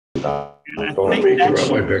I think that's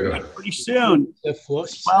pretty soon.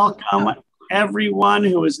 Welcome everyone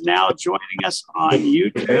who is now joining us on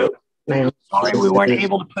YouTube. Sorry we weren't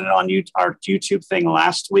able to put it on our YouTube thing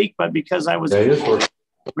last week, but because we were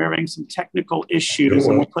having some technical issues,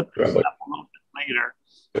 and we'll put this up a little bit later.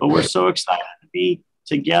 But we're so excited to be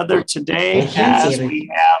together today as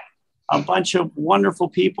we have a bunch of wonderful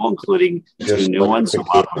people, including two new ones. So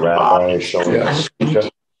welcome, Bobby.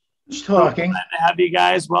 Just talking. Glad to have you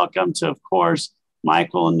guys. Welcome to, of course,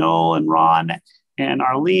 Michael and Noel and Ron and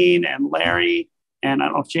Arlene and Larry. And I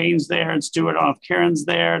don't know if Jane's there and Stuart. I don't know if Karen's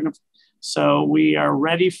there. And so we are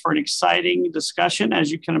ready for an exciting discussion.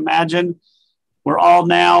 As you can imagine, we're all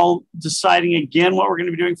now deciding again what we're going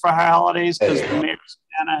to be doing for our holidays because the mayor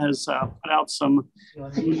Anna has put out some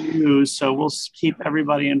news. So we'll keep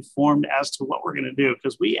everybody informed as to what we're going to do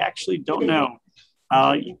because we actually don't know.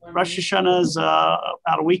 Rosh Hashanah is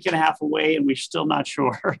about a week and a half away, and we're still not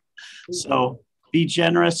sure. So be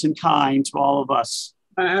generous and kind to all of us.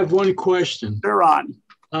 I have one question. Sure, Ron.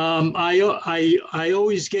 I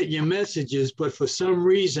always get your messages, but for some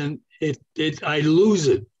reason I lose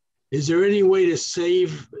it. Is there any way to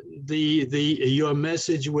save your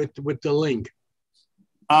message with the link?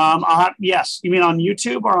 Yes. You mean on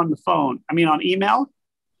YouTube or on the phone? I mean on email?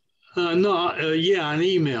 Yeah, on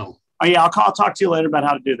email. Oh, yeah, I'll talk to you later about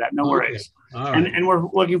how to do that. No worries. All right. And we're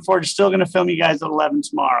looking forward to still going to film you guys at 11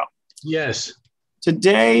 tomorrow. Yes.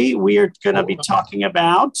 Today, we are going to be talking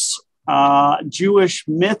about Jewish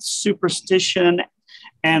myths, superstition,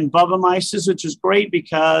 and Baba Mises, which is great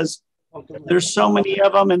because there's so many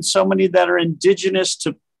of them and so many that are indigenous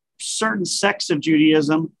to certain sects of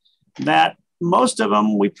Judaism that most of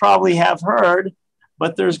them we probably have heard,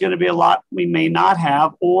 but there's going to be a lot we may not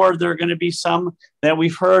have, or there are going to be some that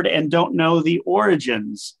we've heard and don't know the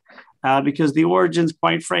origins because the origins,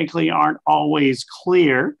 quite frankly, aren't always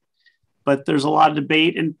clear, but there's a lot of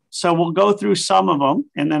debate. And so we'll go through some of them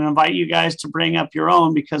and then invite you guys to bring up your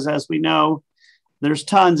own because as we know, there's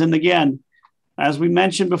tons. And again, as we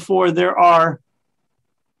mentioned before, there are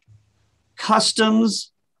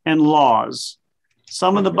customs and laws.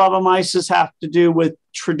 Some of the Baba Mises have to do with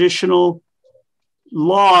traditional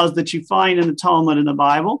laws that you find in the Talmud and the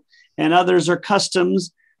Bible, and others are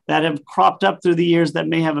customs that have cropped up through the years that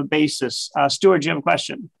may have a basis. Stuart, do you have a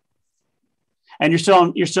question? And you're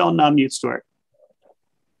still on mute, Stuart.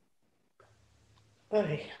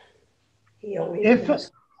 If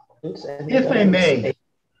I may,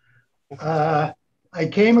 I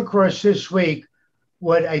came across this week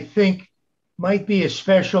what I think might be a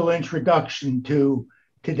special introduction to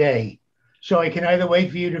today. So I can either wait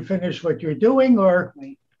for you to finish what you're doing or...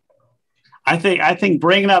 I think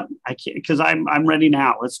bring it up. I can't because I'm ready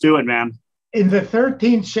now. Let's do it, man. In the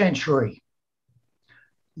 13th century,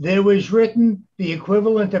 there was written the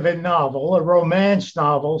equivalent of a novel, a romance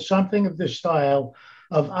novel, something of the style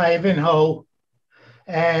of Ivanhoe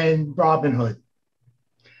and Robin Hood.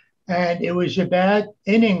 And it was about,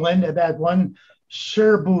 in England, about one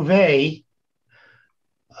Sir Bouvet,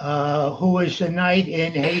 who was a knight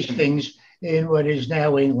in Hastings in what is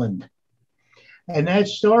now England. And that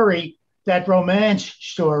story, that romance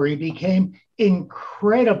story, became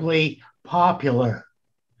incredibly popular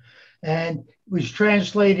and was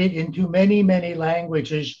translated into many, many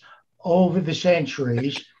languages over the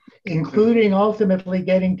centuries, including ultimately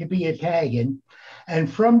getting to be Italian.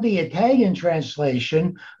 And from the Italian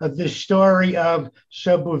translation of the story of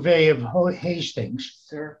Sir Bouvet of Hastings,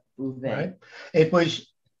 Sir Bouvet. Right, it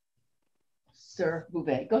was Sir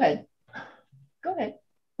Bouvet. Go ahead.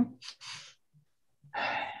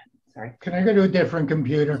 Sorry. Can I go to a different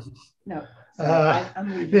computer? No.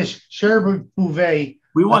 I'm this Sir Bouvet.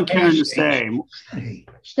 We want Karen to stay.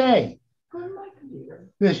 Stay. Go to my computer.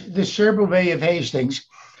 This Sir Bouvet of Hastings,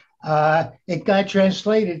 it got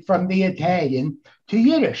translated from the Italian to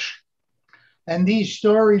Yiddish. And these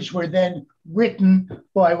stories were then written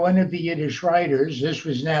by one of the Yiddish writers. This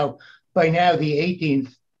was by now the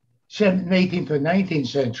 18th or 19th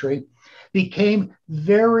century, became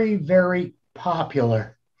very, very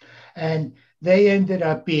popular. And they ended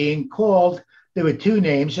up being called, there were two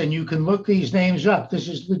names, and you can look these names up. This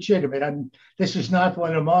is legitimate. This is not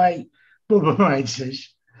one of my Bubamites.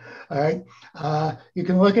 All right. You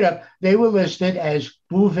can look it up. They were listed as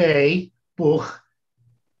Bouvet, Buch,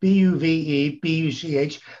 B-U-V-E,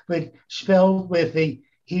 B-U-C-H, but spelled with the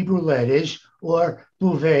Hebrew letters, or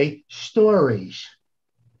Bouvet stories.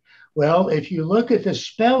 Well, if you look at the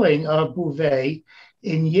spelling of Bouvet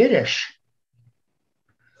in Yiddish,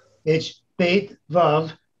 it's Beit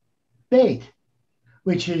Vav Beit,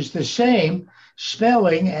 which is the same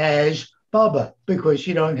spelling as Bubba because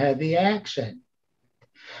you don't have the accent.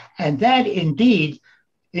 And that indeed,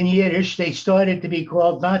 in Yiddish, they started to be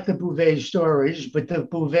called not the Bouvet stories, but the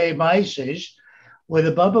Bouvet Mises or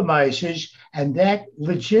the Bubba Mises. And that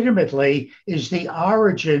legitimately is the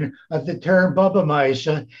origin of the term Bubba Mice.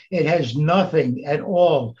 It has nothing at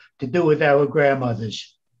all to do with our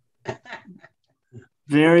grandmothers.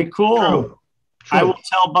 Very cool. True. I will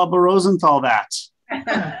tell Bubba Rosenthal that,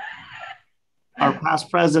 our past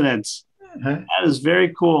president. Uh-huh. That is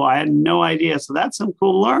very cool. I had no idea. So that's some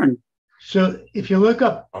cool to learn. So if you look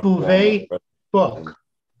up Bouvet book,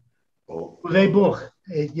 Bouvet book,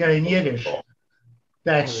 in Yiddish,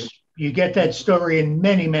 you get that story in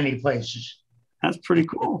many, many places. That's pretty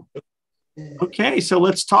cool. Okay, so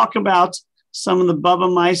let's talk about some of the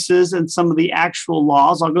Bubba Mises and some of the actual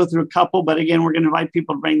laws. I'll go through a couple, but again, we're going to invite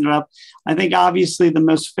people to bring them up. I think obviously the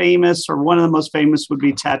most famous, or one of the most famous, would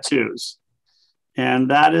be tattoos.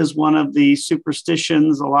 And that is one of the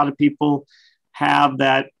superstitions a lot of people have,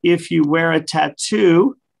 that if you wear a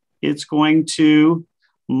tattoo, it's going to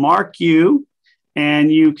mark you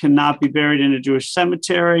and you cannot be buried in a Jewish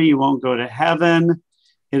cemetery. You won't go to heaven.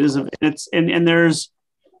 And there's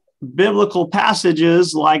biblical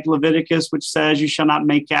passages like Leviticus, which says you shall not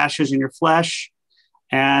make gashes in your flesh.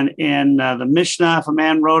 And in the Mishnah, if a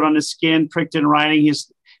man wrote on his skin, pricked in writing, he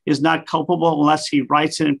is not culpable unless he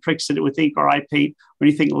writes it and pricks it with ink or eye paint or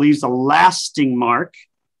anything that leaves a lasting mark.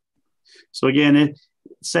 So again, it's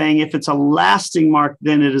saying if it's a lasting mark,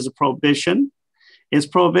 then it is a prohibition. It's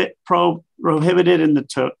prohibited in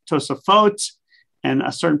the Tosafot and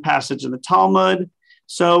a certain passage in the Talmud.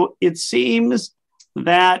 So it seems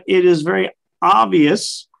that it is very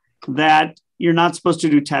obvious that you're not supposed to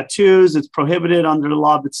do tattoos. It's prohibited under the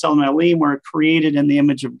law of B'Tselem Elohim. We're created in the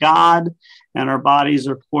image of God, and our bodies,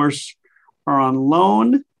 of course, are on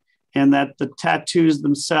loan, and that the tattoos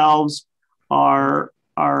themselves are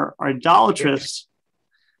idolatrous.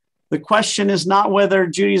 The question is not whether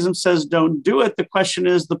Judaism says don't do it. The question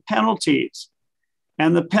is the penalties.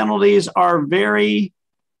 And the penalties are very,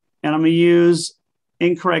 and I'm going to use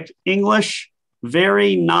incorrect English,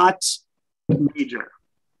 very not major.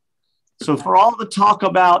 So for all the talk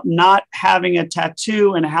about not having a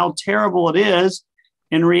tattoo and how terrible it is,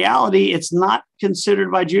 in reality, it's not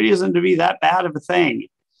considered by Judaism to be that bad of a thing.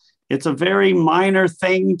 It's a very minor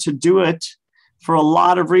thing to do it for a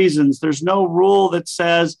lot of reasons. There's no rule that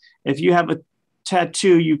says if you have a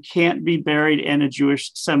tattoo, you can't be buried in a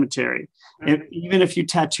Jewish cemetery. Even if you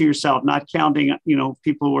tattoo yourself, not counting,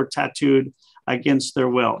 people who are tattooed against their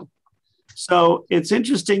will. So it's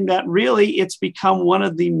interesting that really it's become one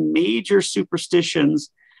of the major superstitions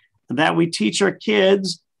that we teach our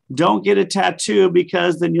kids. Don't get a tattoo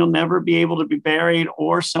because then you'll never be able to be buried,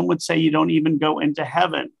 or some would say you don't even go into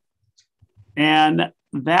heaven. And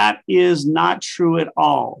that is not true at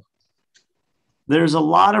all. There's a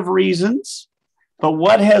lot of reasons, but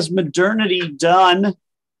what has modernity done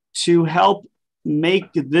to help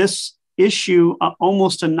make this issue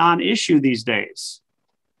almost a non-issue these days?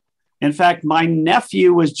 In fact, my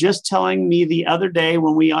nephew was just telling me the other day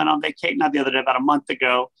when we went on vacation, not the other day, about a month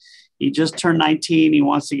ago, he just turned 19. He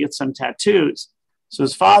wants to get some tattoos. So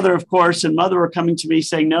his father, of course, and mother were coming to me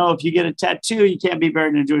saying, no, if you get a tattoo, you can't be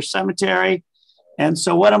buried in a Jewish cemetery. And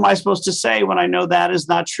so what am I supposed to say when I know that is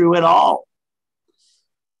not true at all?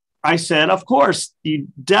 I said, of course, you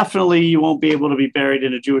won't be able to be buried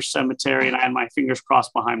in a Jewish cemetery. And I had my fingers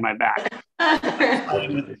crossed behind my back.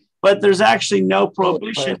 But there's actually no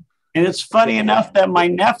prohibition. And it's funny enough that my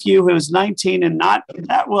nephew, who was 19 and not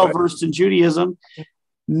that well versed in Judaism,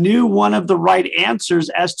 knew one of the right answers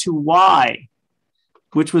as to why,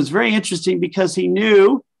 which was very interesting because he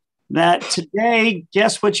knew that today,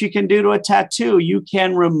 guess what you can do to a tattoo? You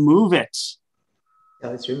can remove it.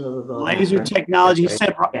 So it's removable. Laser technology. He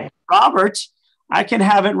said, Robert, I can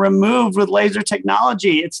have it removed with laser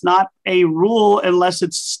technology. It's not a rule unless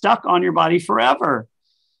it's stuck on your body forever.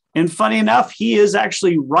 And funny enough, he is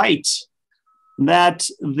actually right that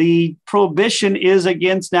the prohibition is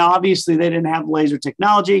against, now obviously they didn't have laser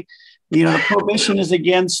technology. The prohibition is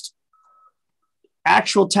against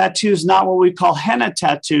actual tattoos, not what we call henna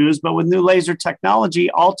tattoos, but with new laser technology,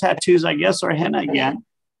 all tattoos, I guess, are henna again.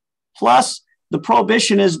 Plus, the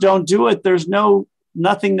prohibition is don't do it. There's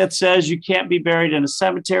nothing that says you can't be buried in a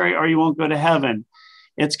cemetery or you won't go to heaven.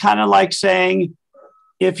 It's kind of like saying,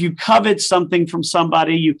 if you covet something from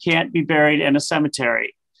somebody, you can't be buried in a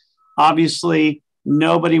cemetery. Obviously,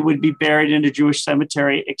 nobody would be buried in a Jewish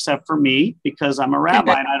cemetery except for me because I'm a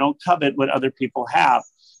rabbi and I don't covet what other people have.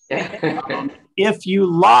 If you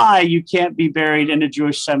lie, you can't be buried in a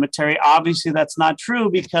Jewish cemetery. Obviously, that's not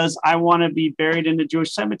true because I want to be buried in a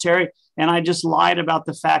Jewish cemetery and I just lied about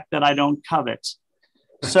the fact that I don't covet.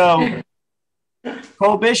 So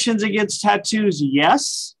prohibitions against tattoos,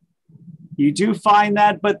 yes, you do find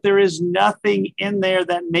that, but there is nothing in there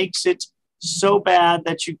that makes it so bad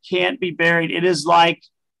that you can't be buried. It is like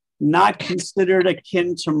not considered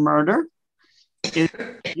akin to murder. It's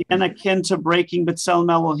again akin to breaking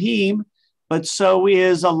B'Tselem Elohim, but so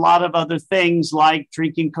is a lot of other things like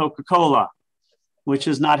drinking Coca-Cola, which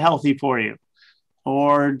is not healthy for you,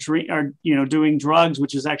 or doing drugs,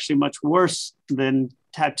 which is actually much worse than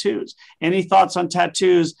tattoos. Any thoughts on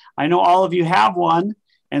tattoos? I know all of you have one,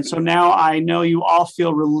 and so now I know you all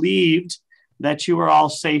feel relieved that you are all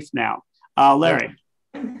safe now. Larry.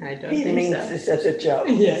 I don't think so. This is such a joke.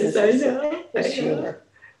 Yes, I know. It's humor.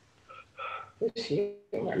 It's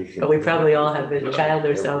humor. But we probably all have a child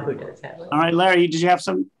or so who does have it. All right, Larry, did you have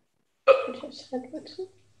some?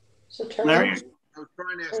 Larry? I was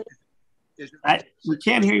trying to ask We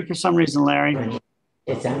can't hear you for some reason, Larry.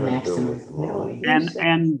 It's on maximum noise.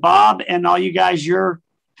 And Bob and all you guys, your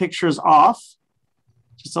picture's off,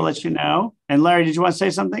 just to let you know. And Larry, did you want to say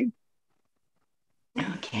something?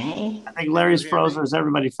 Okay. I think Larry's froze, or is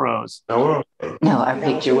everybody froze? No, our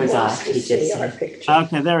picture was off. He just said.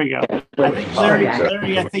 Okay, there we go. I think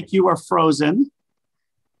Larry, I think you are frozen.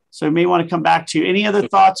 So we may want to come back to you. Any other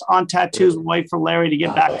thoughts on tattoos? We'll wait for Larry to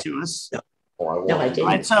get back to us. No, I didn't.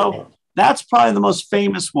 Right, so that's probably the most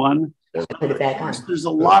famous one. Put it back on. There's a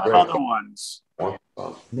lot of other ones. One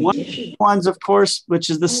of the ones, of course, which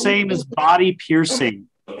is the same as body piercing.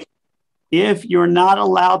 If you're not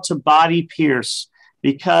allowed to body pierce,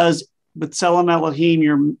 because B'Tselem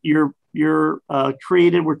Elohim, we're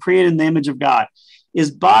created in the image of God. Is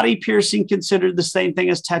body piercing considered the same thing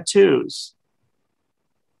as tattoos?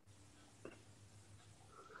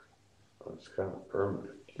 it's kind of permanent.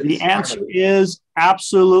 The answer is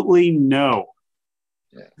absolutely no.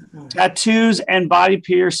 Yeah. Tattoos and body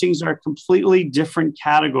piercings are completely different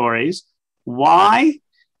categories. Why?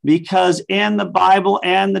 Because in the Bible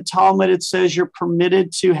and the Talmud, it says you're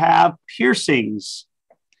permitted to have piercings.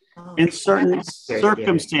 In certain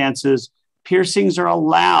circumstances, piercings are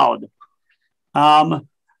allowed.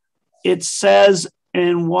 It says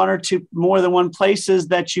in one or two, more than one places,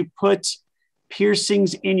 that you put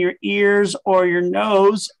piercings in your ears or your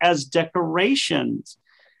nose as decorations.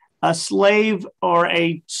 A slave or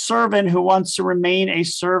a servant who wants to remain a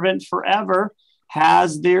servant forever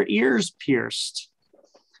has their ears pierced.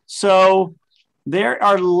 So there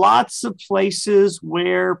are lots of places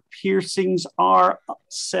where piercings are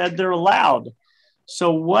said they're allowed.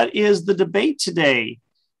 So what is the debate today?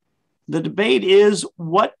 The debate is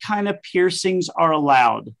what kind of piercings are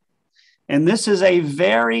allowed. And this is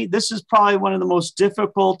probably one of the most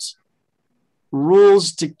difficult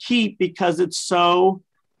rules to keep because it's so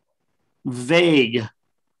vague.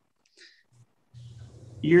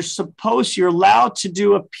 You're allowed to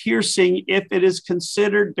do a piercing if it is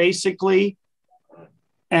considered basically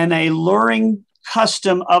an alluring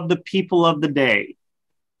custom of the people of the day.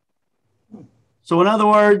 So in other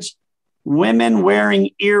words, women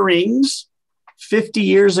wearing earrings 50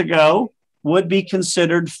 years ago would be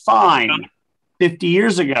considered fine 50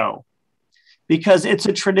 years ago because it's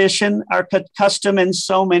a tradition or custom in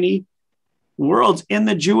so many worlds. In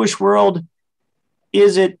the Jewish world,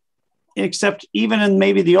 except even in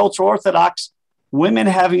maybe the ultra-Orthodox, women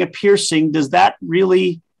having a piercing, does that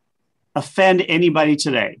really offend anybody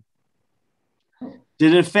today?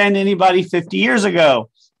 Did it offend anybody 50 years ago?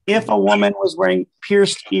 If a woman was wearing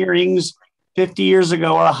pierced earrings 50 years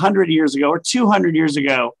ago or 100 years ago or 200 years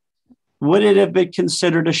ago, would it have been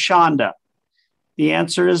considered a shanda? The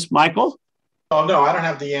answer is, Michael? Oh, no, I don't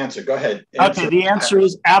have the answer. Go ahead. Okay, the answer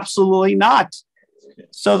is absolutely not.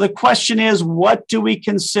 So the question is, what do we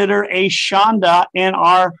consider a shanda in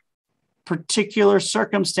our particular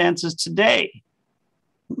circumstances today?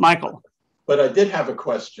 Michael. But I did have a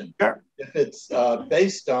question. Sure. If it's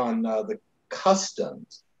based on the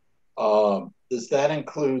customs, does that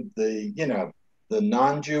include the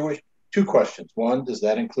non-Jewish? Two questions. One, does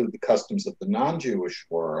that include the customs of the non-Jewish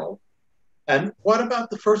world? And what about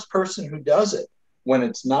the first person who does it when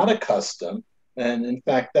it's not a custom? And in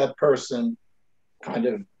fact, that person kind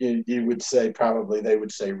of, you would say, probably they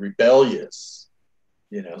would say rebellious,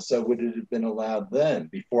 so would it have been allowed then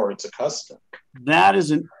before it's a custom? That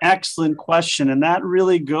is an excellent question. And that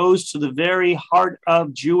really goes to the very heart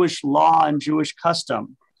of Jewish law and Jewish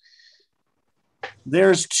custom.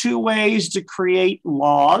 There's two ways to create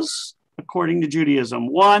laws according to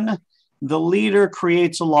Judaism. One, the leader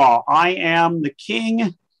creates a law. I am the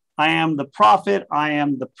king. I am the prophet. I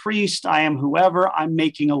am the priest. I am whoever. I'm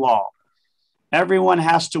making a law. Everyone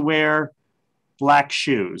has to wear black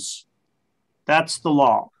shoes. That's the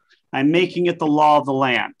law. I'm making it the law of the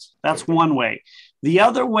land. That's one way. The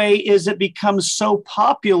other way is it becomes so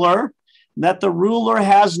popular that the ruler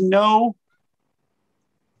has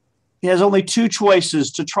only two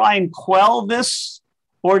choices: to try and quell this,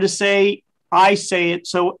 or to say, I say it.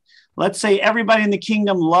 So let's say everybody in the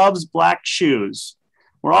kingdom loves black shoes.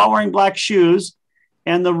 We're all wearing black shoes,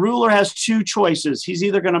 and the ruler has two choices. He's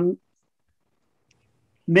either going to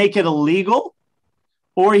make it illegal,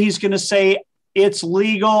 or he's going to say it's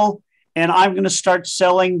legal and I'm going to start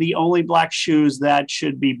selling the only black shoes that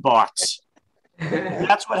should be bought.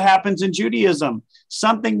 That's what happens in Judaism.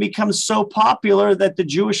 Something becomes so popular that the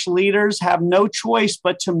Jewish leaders have no choice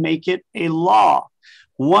but to make it a law.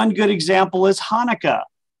 One good example is Hanukkah.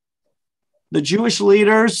 The Jewish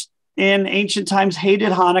leaders in ancient times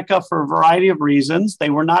hated Hanukkah for a variety of reasons. They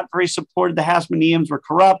were not very supportive. The Hasmoneans were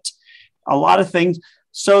corrupt, a lot of things.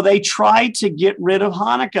 So they tried to get rid of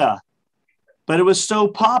Hanukkah, but it was so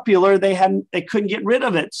popular they couldn't get rid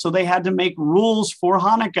of it. So they had to make rules for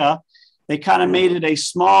Hanukkah. They kind of made it a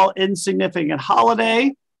small, insignificant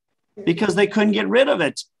holiday because they couldn't get rid of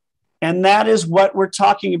it. And that is what we're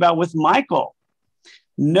talking about with Michael.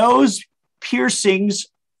 Nose piercings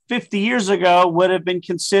 50 years ago would have been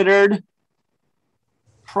considered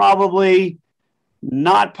probably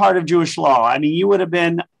not part of Jewish law. I mean, you would have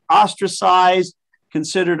been ostracized,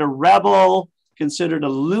 considered a rebel, considered a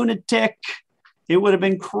lunatic. It would have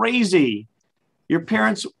been crazy. Your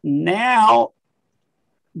parents now,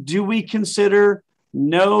 do we consider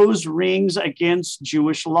nose rings against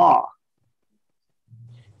Jewish law?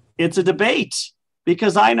 It's a debate,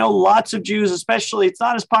 because I know lots of Jews, especially, it's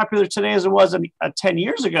not as popular today as it was 10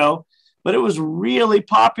 years ago, but it was really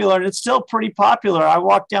popular, and it's still pretty popular. I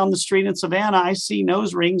walk down the street in Savannah, I see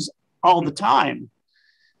nose rings all the time.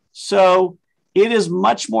 So it is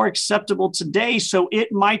much more acceptable today. So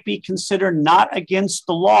it might be considered not against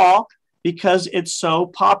the law because it's so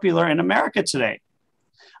popular in America today.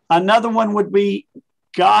 Another one would be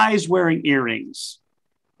guys wearing earrings.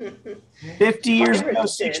 50 years ago,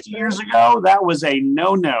 60 years ago, that was a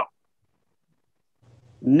no-no.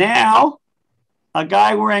 Now, a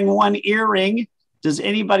guy wearing one earring, does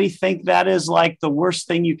anybody think that is like the worst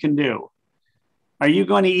thing you can do? Are you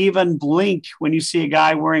going to even blink when you see a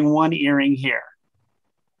guy wearing one earring here?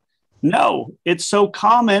 No, it's so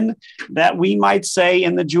common that we might say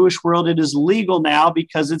in the Jewish world it is legal now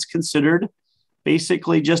because it's considered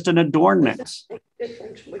basically just an adornment.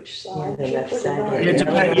 Which side?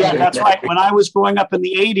 Yeah, that's right. When I was growing up in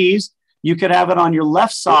the 80s, you could have it on your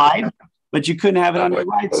left side, but you couldn't have it on your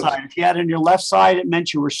right side. If you had it on your left side, it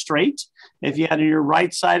meant you were straight. If you had it on your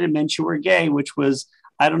right side, it meant you were gay, which was,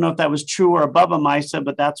 I don't know if that was true or above a Misa,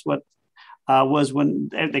 but that's what was when,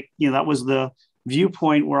 that was the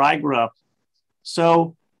viewpoint where I grew up.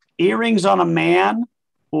 So earrings on a man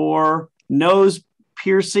or nose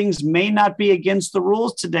piercings may not be against the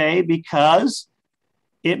rules today because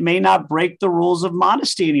it may not break the rules of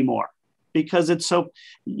modesty anymore, because it's so,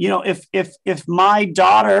 if my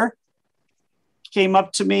daughter came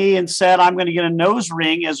up to me and said, I'm going to get a nose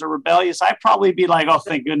ring as a rebellious, I'd probably be like, oh,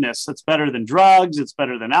 thank goodness. It's better than drugs. It's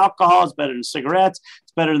better than alcohol. It's better than cigarettes.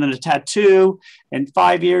 It's better than a tattoo. In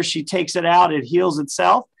 5 years, she takes it out. It heals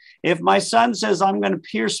itself. If my son says, I'm going to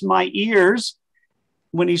pierce my ears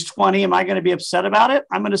when he's 20, am I going to be upset about it?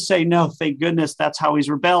 I'm going to say, no, thank goodness. That's how he's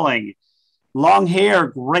rebelling. Long hair,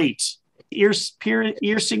 great.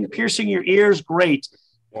 Piercing your ears, great.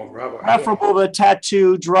 Preferable to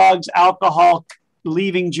tattoo, drugs, alcohol,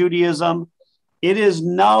 leaving Judaism. It is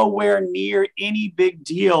nowhere near any big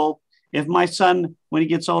deal if my son, when he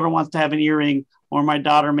gets older, wants to have an earring, or my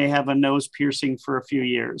daughter may have a nose piercing for a few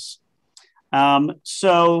years.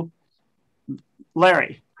 So,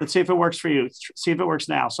 Larry, let's see if it works for you. See if it works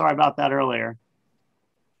now. Sorry about that earlier.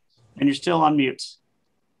 And you're still on mute.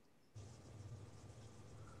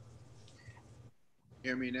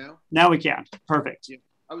 Hear me now? Now we can. Perfect. Yeah.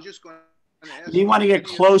 I was just going to ask. You want to get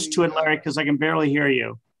close to it, Larry, because I can barely hear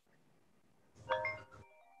you.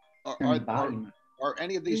 Are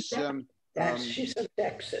any of these she's from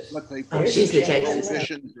Texas. let's say She's the Texas.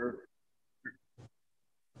 prohibitions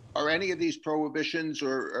are any of these prohibitions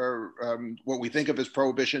or what we think of as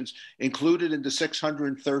prohibitions included in the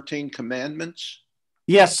 613 commandments?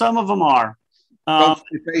 Yes, some of them are. Both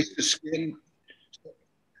the face, the skin.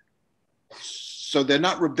 So they're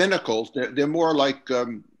not rabbinical. They're more like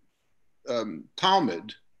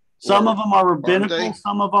Talmud. Some of them are rabbinical.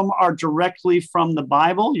 Some of them are directly from the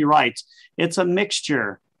Bible. You're right. It's a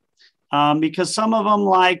mixture because some of them,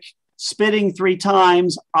 like spitting 3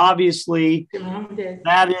 times, obviously,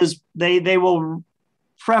 that is, they will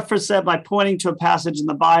preface that by pointing to a passage in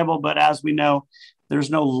the Bible. But as we know, There's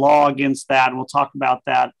no law against that. And we'll talk about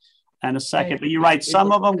that in a second. But you're right.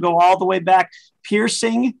 Some of them go all the way back.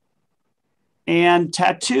 Piercing and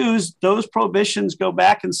tattoos, those prohibitions go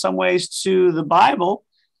back in some ways to the Bible,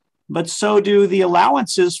 but so do the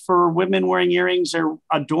allowances for women wearing earrings or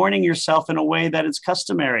adorning yourself in a way that is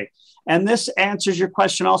customary. And this answers your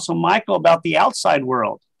question also, Michael, about the outside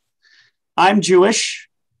world. I'm Jewish.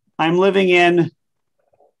 I'm living in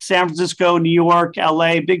San Francisco, New York,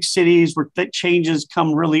 LA, big cities where changes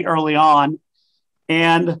come really early on.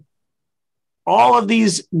 And all of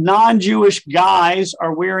these non-Jewish guys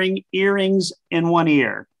are wearing earrings in one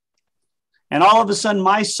ear. And all of a sudden,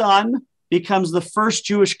 my son becomes the first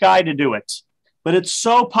Jewish guy to do it. But it's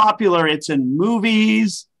so popular. It's in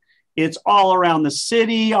movies. It's all around the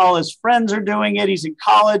city. All his friends are doing it. He's in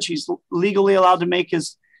college. He's legally allowed to make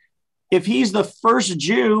his... If he's the first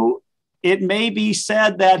Jew, it may be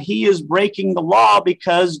said that he is breaking the law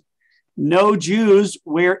because no Jews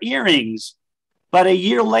wear earrings. But a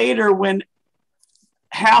year later, when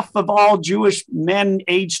half of all Jewish men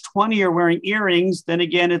age 20 are wearing earrings, then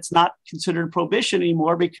again, it's not considered prohibition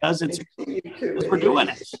anymore because we're doing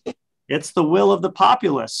it. It's the will of the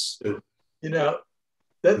populace. You know,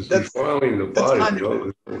 that's kind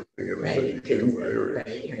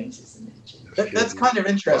of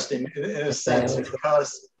interesting in a sense,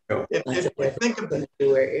 because if you think of the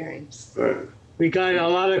earrings. We got a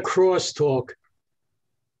lot of crosstalk.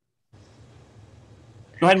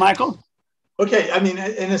 Go ahead, Michael. Okay, I mean,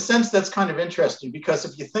 in a sense, that's kind of interesting because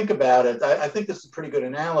if you think about it, I think this is a pretty good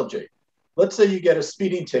analogy. Let's say you get a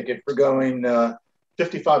speeding ticket for going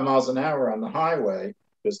 55 miles an hour on the highway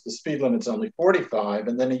because the speed limit's only 45,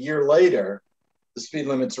 and then a year later, the speed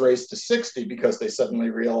limit's raised to 60 because they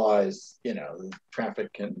suddenly realize, you know, the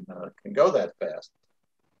traffic can go that fast.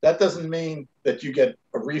 That doesn't mean that you get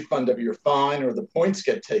a refund of your fine or the points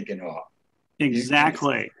get taken off.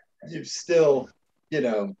 Exactly. You've still, you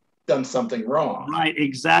know, done something wrong. Right,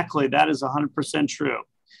 exactly. That is 100% true.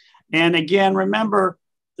 And again, remember,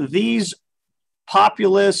 these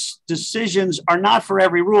populist decisions are not for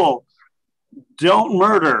every rule. Don't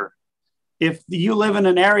murder. If you live in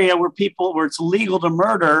an area where it's legal to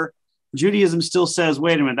murder, Judaism still says,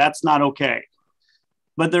 wait a minute, that's not okay.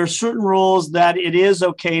 But there are certain rules that it is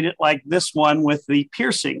okay to, like this one with the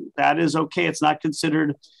piercing. That is okay. It's not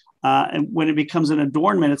considered, and when it becomes an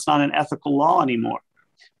adornment, it's not an ethical law anymore.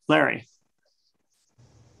 Larry.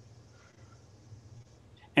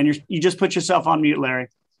 And you just put yourself on mute, Larry.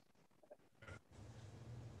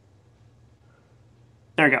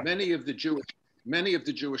 There you go. Many of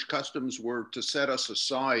the Jewish customs were to set us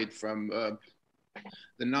aside from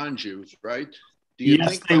the non-Jews, right? Do you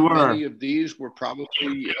think that many of these were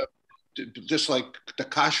probably just like the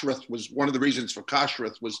kashrut was one of the reasons for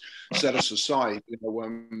kashrut was set us aside, you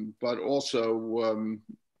know, but also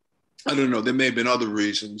I don't know, there may have been other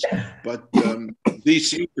reasons, but these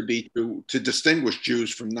seem to be to distinguish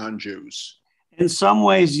Jews from non-Jews. In some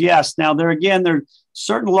ways, yes. Now, there are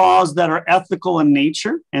certain laws that are ethical in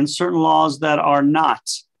nature and certain laws that are not.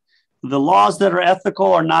 The laws that are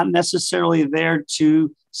ethical are not necessarily there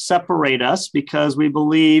to separate us because we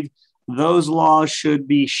believe those laws should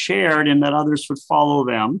be shared and that others would follow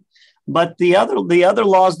them. But the other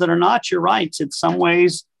laws that are not, you're right. In some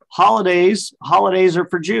ways, holidays are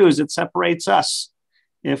for Jews. It separates us.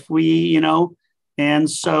 If we, you know, and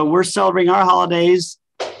so we're celebrating our holidays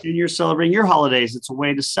and you're celebrating your holidays. It's a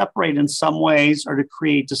way to separate in some ways or to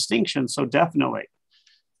create distinction. So definitely.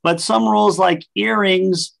 But some rules like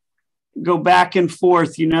earrings go back and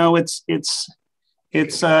forth. You know, it's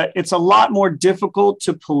a lot more difficult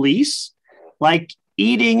to police. Like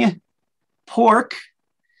eating pork,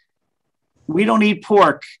 we don't eat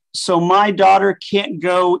pork. So my daughter can't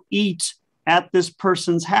go eat at this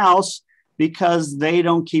person's house because they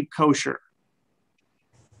don't keep kosher.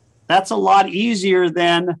 That's a lot easier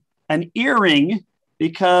than an earring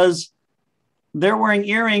because they're wearing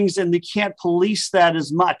earrings and they can't police that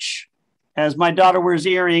as much as my daughter wears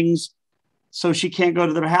earrings. So she can't go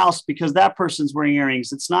to their house because that person's wearing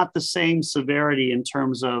earrings. It's not the same severity in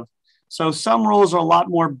terms of, so some rules are a lot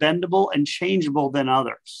more bendable and changeable than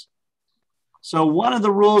others. So one of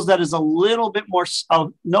the rules that is a little bit more,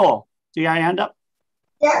 Noel, do you have your hand up?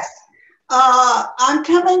 Yes. I'm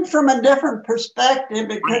coming from a different perspective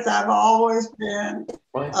because I've always been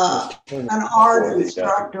an art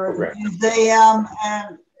instructor at the museum,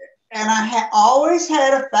 and I always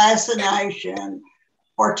had a fascination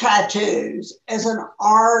for tattoos as an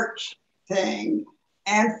art thing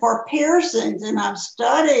and for piercings. And I've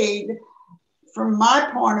studied, from my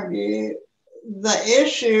point of view, the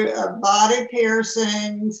issue of body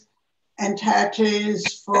piercings and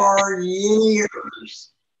tattoos for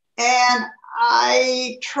years. And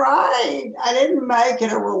I didn't make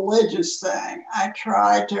it a religious thing. I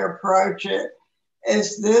tried to approach it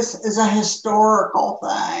as this is a historical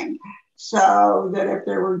thing, so that if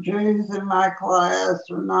there were Jews in my class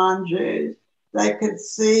or non-Jews, they could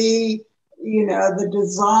see, the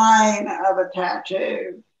design of a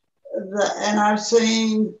tattoo. And I've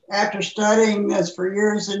seen, after studying this for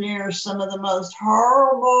years and years, some of the most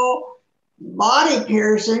horrible body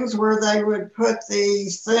piercings where they would put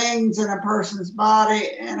these things in a person's body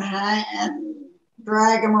and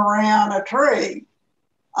drag them around a tree.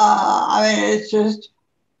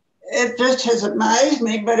 It just has amazed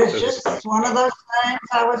me, but it's one of those things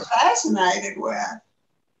I was fascinated with.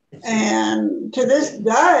 And to this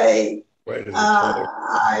day,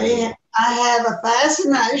 I have a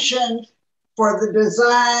fascination for the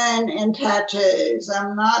design in tattoos.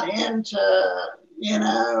 I'm not into,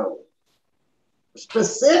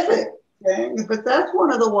 specific things, but that's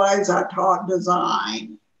one of the ways I taught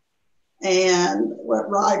design. And what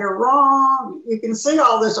right or wrong, you can see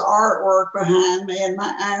all this artwork behind me and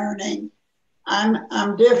my ironing.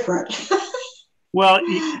 I'm different. Well,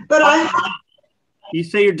 you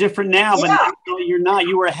say you're different now, but no, you're not.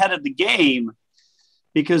 You were ahead of the game,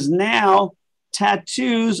 because now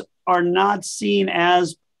tattoos are not seen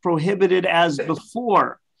as prohibited as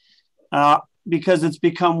before, because it's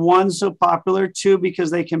become, one, so popular, two,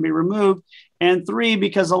 because they can be removed, and three,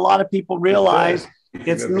 because a lot of people realize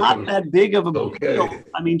it's not that big of a deal.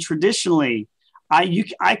 I mean, traditionally, I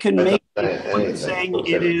can make a point saying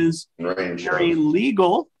it is very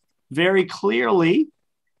legal, very clearly,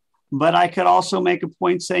 but I could also make a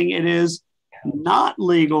point saying it is not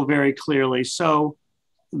legal very clearly. So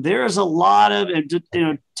there's a lot of,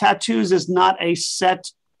 tattoos is not a set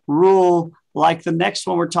rule like the next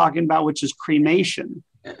one we're talking about, which is cremation.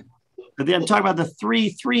 But then I'm talking about the three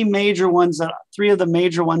of the major ones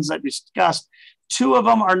that we discussed. Two of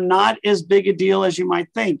them are not as big a deal as you might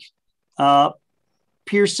think.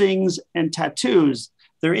 Piercings and tattoos.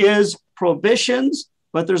 There is prohibitions,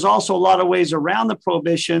 but there's also a lot of ways around the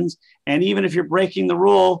prohibitions. And even if you're breaking the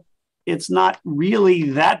rule, it's not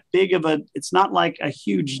really that big of it's not like a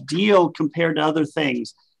huge deal compared to other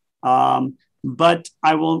things. But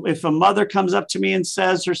if a mother comes up to me and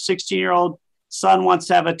says her 16-year-old son wants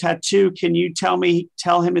to have a tattoo, can you tell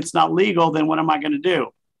him it's not legal? Then what am I going to do?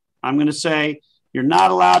 I'm going to say, you're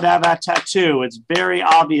not allowed to have that tattoo. It's very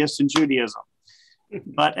obvious in Judaism.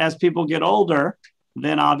 But as people get older,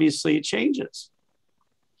 then obviously it changes.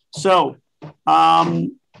 So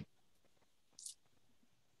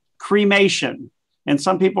cremation, and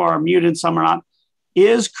some people are muted, some are not.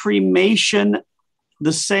 Is cremation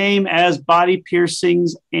the same as body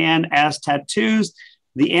piercings and as tattoos?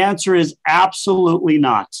 The answer is absolutely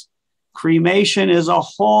not. Cremation is a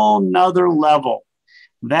whole nother level.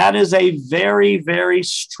 That is a very, very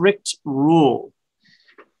strict rule.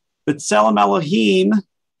 But B'Tselem Elohim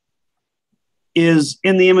is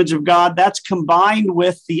in the image of God. That's combined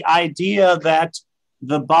with the idea that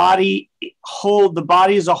the body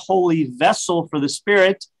is a holy vessel for the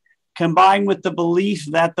spirit, combined with the belief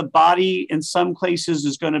that the body in some places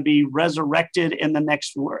is going to be resurrected in the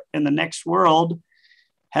next world,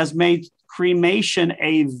 has made cremation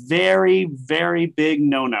a very, very big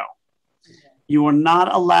no-no. You are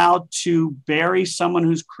not allowed to bury someone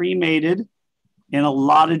who's cremated in a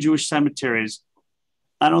lot of Jewish cemeteries.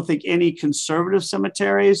 I don't think any conservative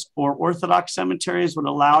cemeteries or Orthodox cemeteries would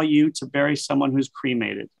allow you to bury someone who's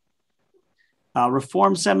cremated.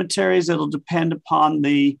 Reform cemeteries, it'll depend upon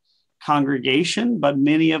the congregation, but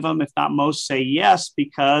many of them, if not most, say yes,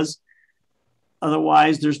 because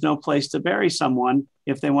otherwise there's no place to bury someone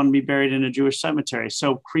if they want to be buried in a Jewish cemetery.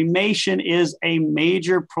 So cremation is a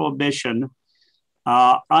major prohibition,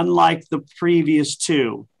 unlike the previous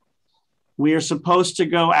two. We are supposed to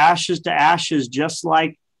go ashes to ashes, just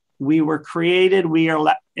like we were created. We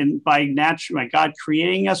are, and by God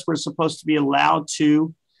creating us, we're supposed to be allowed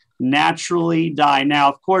to naturally die. Now,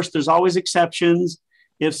 of course, there's always exceptions.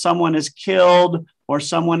 If someone is killed or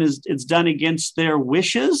it's done against their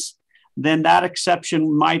wishes, then that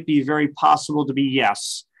exception might be very possible to be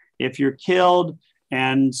yes. If you're killed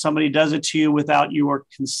and somebody does it to you without your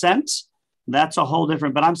consent, that's a whole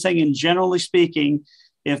different. But I'm saying, in generally speaking,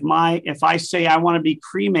 if I say I want to be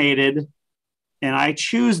cremated and I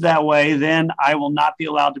choose that way, then I will not be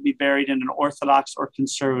allowed to be buried in an Orthodox or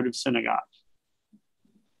conservative synagogue.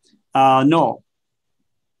 No.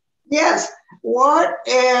 Yes. What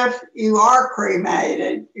if you are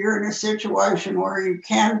cremated? You're in a situation where you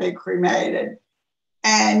can be cremated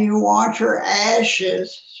and you want your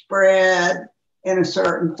ashes spread in a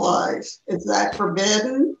certain place. Is that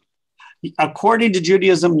forbidden? According to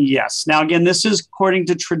Judaism, yes. Now, again, this is according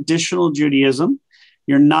to traditional Judaism.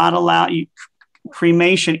 You're not allowed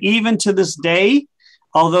cremation, even to this day.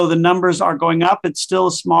 Although the numbers are going up, it's still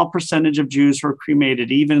a small percentage of Jews who are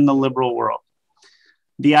cremated, even in the liberal world.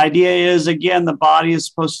 The idea is, again, the body is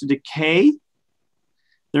supposed to decay.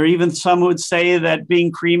 There are even some who would say that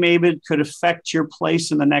being cremated could affect your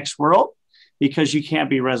place in the next world because you can't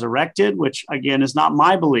be resurrected, which, again, is not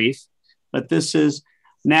my belief. But this is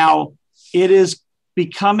now, it is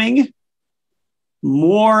becoming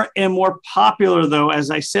more and more popular, though.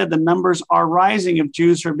 As I said, the numbers are rising of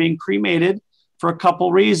Jews who are being cremated for a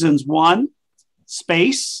couple reasons. One,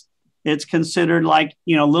 space. It's considered like,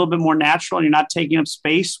 a little bit more natural, and you're not taking up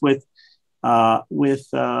space with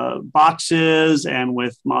boxes and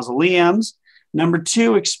with mausoleums. Number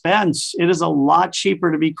two, expense. It is a lot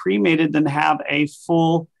cheaper to be cremated than have a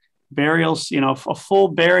full burial, a full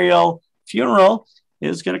burial funeral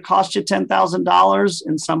is going to cost you $10,000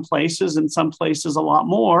 in some places a lot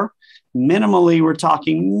more. Minimally, we're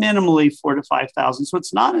talking minimally $4,000 to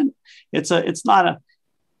 $5,000. So it's not an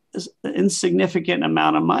insignificant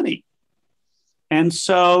amount of money. And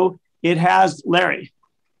so it has, Larry.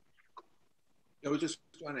 I was just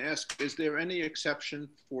going to ask, is there any exception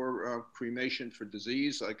for cremation for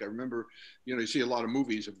disease? Like I remember, you see a lot of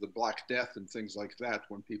movies of the Black Death and things like that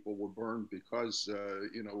when people were burned because,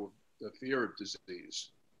 the fear of disease.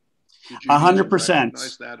 Did you 100%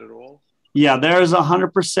 recognize that at all? Yeah, there's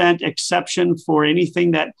 100% exception for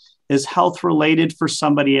anything that is health related for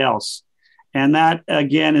somebody else. And that,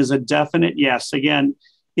 again, is a definite yes. Again,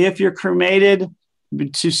 if you're cremated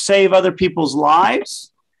to save other people's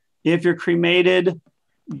lives, if you're cremated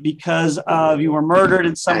because you were murdered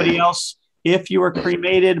and somebody else, if you were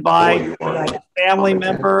cremated by a family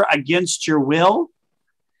member against your will,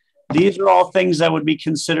 these are all things that would be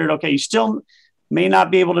considered, okay, you still may not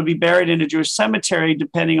be able to be buried in a Jewish cemetery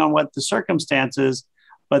depending on what the circumstances,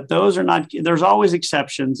 but those are not, there's always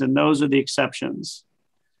exceptions, and those are the exceptions.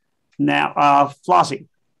 Now, Flossie.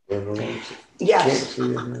 Yes,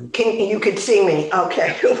 you could see me,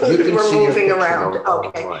 okay, we're moving around,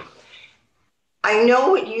 okay. I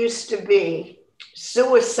know it used to be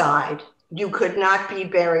suicide, you could not be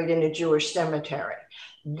buried in a Jewish cemetery.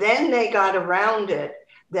 Then they got around it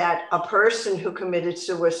that a person who committed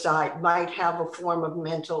suicide might have a form of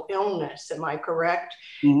mental illness. Am I correct?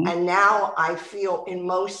 Mm-hmm. And now I feel in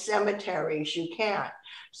most cemeteries you can't.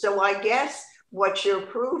 So I guess what you're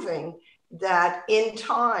proving that in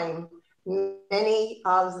time, many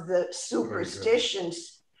of the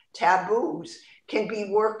superstitions, taboos can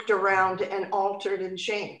be worked around and altered and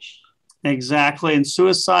changed. Exactly. And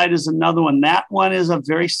suicide is another one. That one is a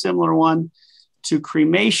very similar one to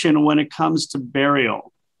cremation when it comes to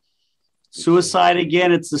burial. Suicide,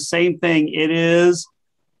 again, it's the same thing. It is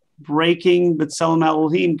breaking B'Tselem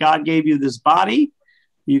Elohim. God gave you this body.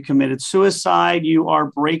 You committed suicide. You are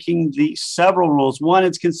breaking the several rules. One,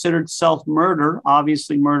 it's considered self-murder.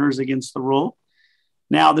 Obviously, murder is against the rule.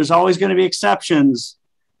 Now, there's always going to be exceptions,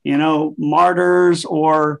 martyrs,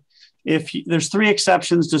 or there's three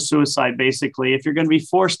exceptions to suicide, basically. If you're going to be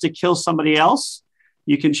forced to kill somebody else,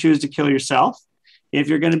 you can choose to kill yourself. If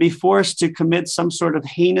you're going to be forced to commit some sort of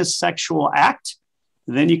heinous sexual act,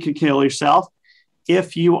 then you can kill yourself.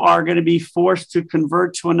 If you are going to be forced to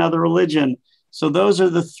convert to another religion. So those are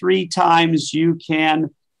the three times you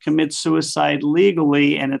can commit suicide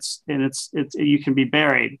legally, and you can be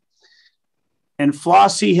buried. And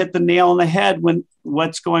Flossie hit the nail on the head when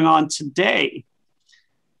what's going on today.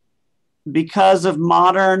 Because of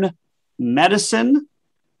modern medicine,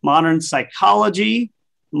 modern psychology,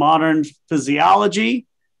 modern physiology,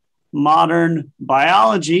 modern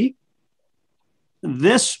biology,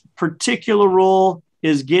 this particular rule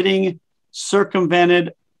is getting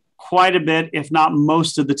circumvented quite a bit, if not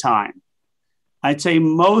most of the time. I'd say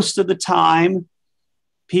most of the time,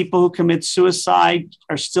 people who commit suicide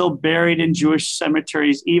are still buried in Jewish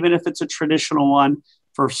cemeteries, even if it's a traditional one,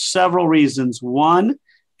 for several reasons. One,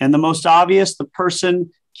 and the most obvious, the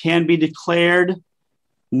person can be declared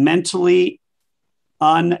mentally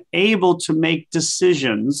unable to make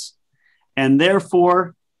decisions, and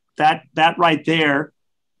therefore that right there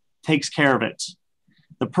takes care of it.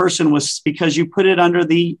 The person was, because you put it under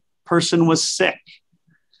the person was sick.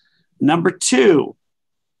 Number two,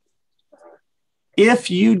 if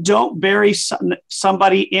you don't bury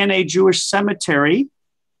somebody in a Jewish cemetery,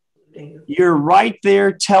 you're right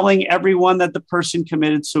there telling everyone that the person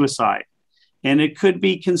committed suicide, and it could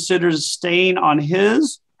be considered a stain on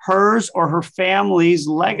his, hers, or her family's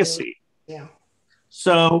legacy. Yeah.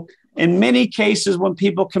 So in many cases, when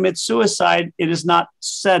people commit suicide, it is not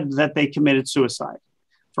said that they committed suicide.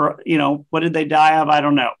 For, what did they die of? I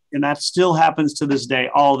don't know. And that still happens to this day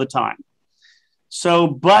all the time. So,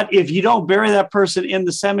 but if you don't bury that person in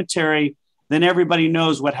the cemetery, then everybody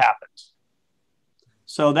knows what happened.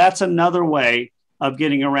 So that's another way of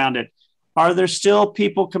getting around it. Are there still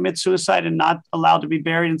people commit suicide and not allowed to be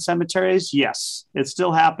buried in cemeteries? Yes, it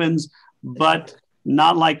still happens, but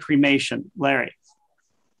not like cremation. Larry.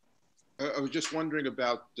 I was just wondering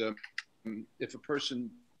about if a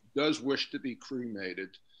person does wish to be cremated,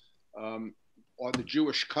 are the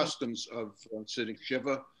Jewish customs of sitting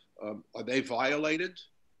Shiva, are they violated?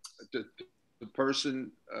 The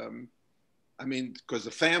person, because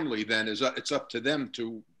the family then it's up to them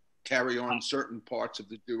to carry on certain parts of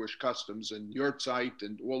the Jewish customs and Yahrzeit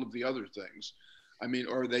and all of the other things.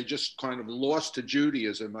 Or are they just kind of lost to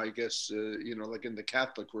Judaism? I guess, like in the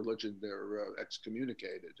Catholic religion, they're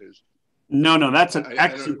excommunicated. No, that's an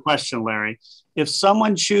excellent question, Larry. If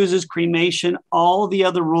someone chooses cremation, all the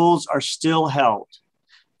other rules are still held.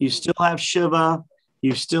 You still have Shiva,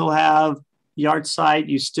 you still have Yahrzeit,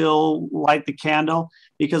 you still light the candle,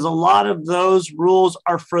 because a lot of those rules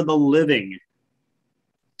are for the living,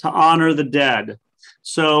 to honor the dead.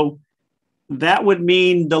 So that would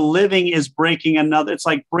mean the living is breaking it's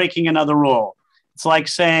like breaking another rule. It's like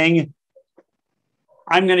saying,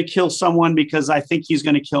 I'm going to kill someone because I think he's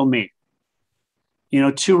going to kill me.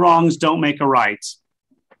 Two wrongs don't make a right.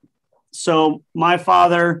 So my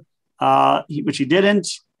father, which he didn't,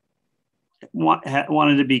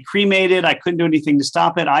 wanted to be cremated. I couldn't do anything to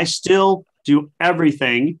stop it. I still do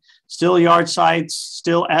everything, still Yahrzeits,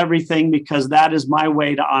 still everything, because that is my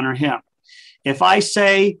way to honor him. If I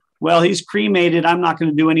say, well, he's cremated, I'm not going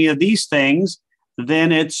to do any of these things,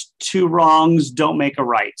 then it's two wrongs don't make a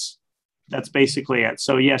right. That's basically it.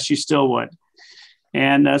 So yes, you still would.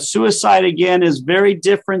 And suicide, again, is very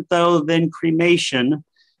different, though, than cremation,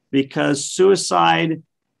 because suicide,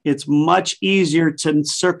 it's much easier to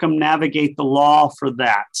circumnavigate the law for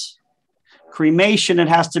that. Cremation, it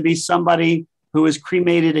has to be somebody who is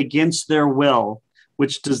cremated against their will,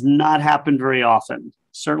 which does not happen very often,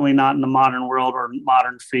 certainly not in the modern world or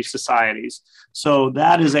modern free societies. So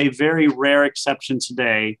that is a very rare exception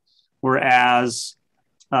today, whereas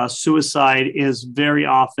suicide is very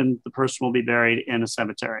often the person will be buried in a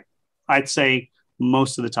cemetery. I'd say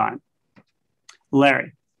most of the time.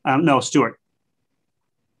 Larry, Stuart.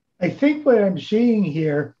 I think what I'm seeing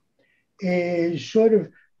here is sort of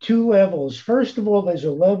two levels. First of all,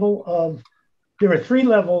 there are three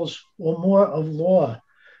levels or more of law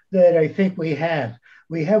that I think we have.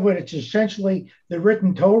 We have what it's essentially the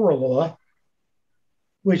written Torah law,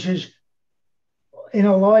 which is in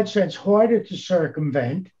a large sense harder to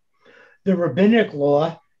circumvent, the rabbinic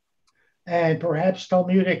law, and perhaps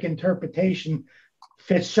Talmudic interpretation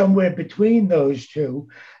fits somewhere between those two.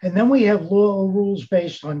 And then we have law or rules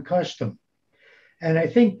based on custom. And I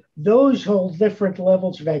think those hold different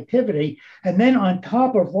levels of activity. And then on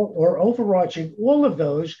top of or overarching all of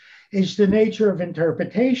those is the nature of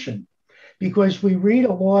interpretation, because we read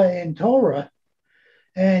a law in Torah,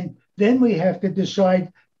 and then we have to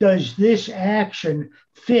decide, does this action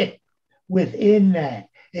fit within that?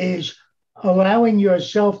 Is allowing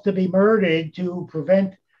yourself to be murdered to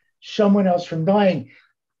prevent someone else from dying,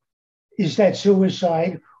 is that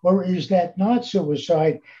suicide or is that not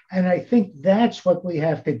suicide? And I think that's what we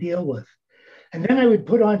have to deal with. And then I would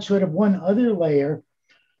put on sort of one other layer.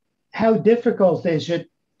 How difficult is it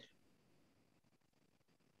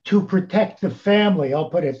to protect the family? I'll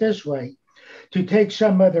put it this way, to take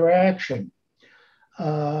some other action.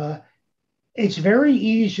 It's very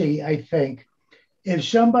easy, I think, if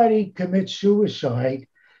somebody commits suicide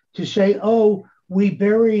to say, oh, we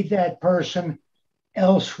buried that person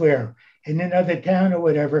elsewhere in another town or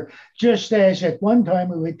whatever, just as at one time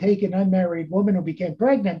we would take an unmarried woman who became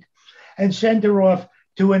pregnant and send her off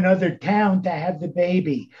to another town to have the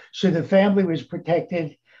baby. So the family was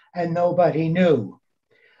protected and nobody knew.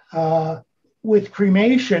 With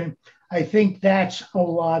cremation, I think that's a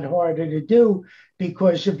lot harder to do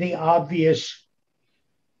because of the obvious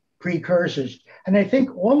precursors. And I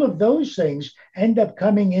think all of those things end up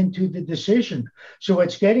coming into the decision. So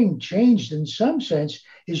what's getting changed in some sense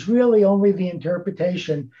is really only the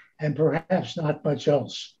interpretation and perhaps not much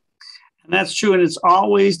else. And that's true. And it's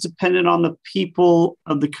always dependent on the people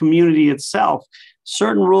of the community itself.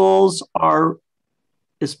 Certain rules are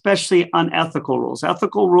especially unethical rules.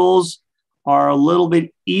 Ethical rules are a little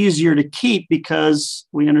bit easier to keep because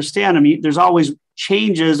we understand, I mean, there's always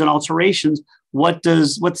changes and alterations. What's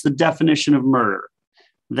the definition of murder?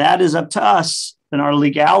 That is up to us and our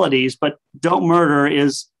legalities, but don't murder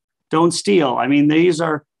is don't steal. I mean, these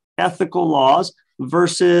are ethical laws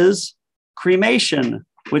versus cremation,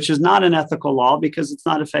 which is not an ethical law because it's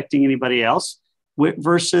not affecting anybody else,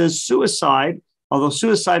 versus suicide, although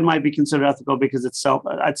suicide might be considered ethical because it's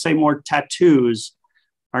I'd say more tattoos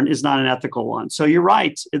is not an ethical one. So you're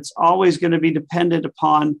right. It's always going to be dependent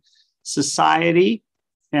upon society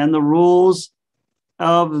and the rules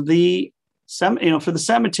of the, for the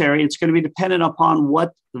cemetery. It's going to be dependent upon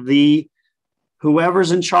what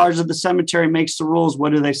whoever's in charge of the cemetery makes the rules.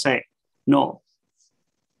 What do they say? No.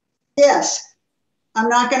 Yes. I'm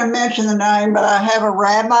not going to mention the name, but I have a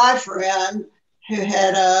rabbi friend who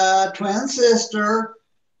had a twin sister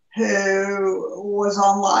who was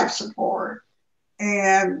on life support.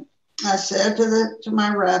 And I said to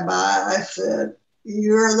my rabbi, I said,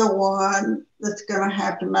 you're the one that's going to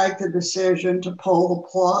have to make the decision to pull the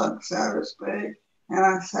plug, so to speak. And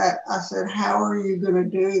I said, how are you going to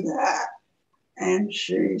do that? And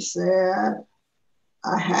she said,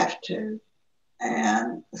 I have to.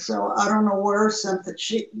 And so I don't know where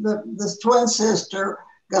the twin sister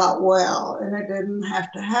got well and it didn't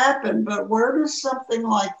have to happen, but where does something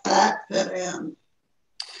like that fit in?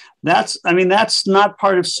 That's not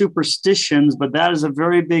part of superstitions, but that is a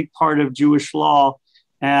very big part of Jewish law,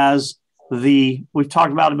 as we've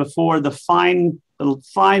talked about it before, the fine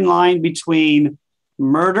line between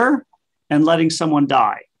murder and letting someone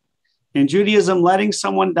die. In Judaism, letting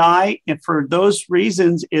someone die, and for those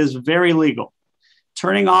reasons, is very legal.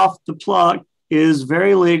 Turning off the plug is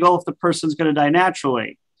very legal if the person's going to die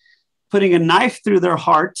naturally. Putting a knife through their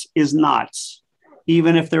heart is not.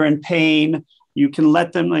 Even if they're in pain, you can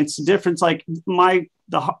let them. It's the difference. Like my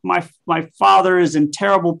father is in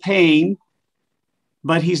terrible pain,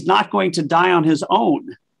 but he's not going to die on his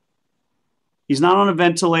own. He's not on a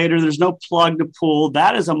ventilator. There's no plug to pull.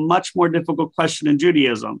 That is a much more difficult question in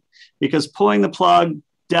Judaism, because pulling the plug,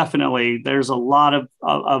 definitely, there's a lot of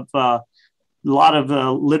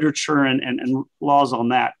literature and laws on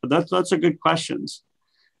that. But that's a good questions.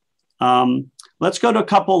 Let's go to a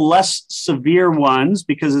couple less severe ones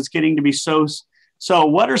because it's getting to be so. So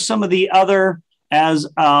what are some of the other, as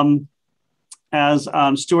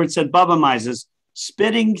Stuart said, Bubba Mises,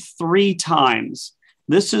 spitting 3 times.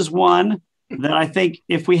 This is one that I think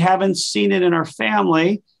if we haven't seen it in our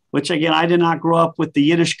family, which again, I did not grow up with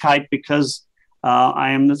the Yiddishkeit because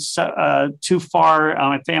I am too far.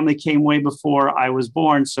 My family came way before I was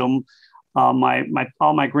born. So all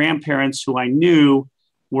my grandparents who I knew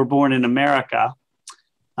were born in America.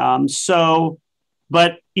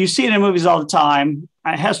 But you see it in movies all the time.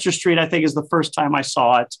 Hester Street, I think, is the first time I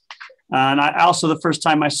saw it. And the first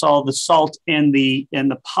time I saw the salt in the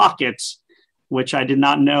pockets, which I did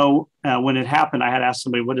not know when it happened. I had asked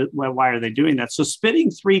somebody, why are they doing that? So spitting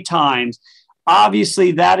 3 times,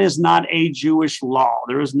 obviously that is not a Jewish law.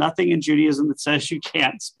 There is nothing in Judaism that says you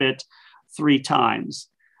can't spit 3 times.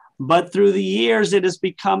 But through the years, it has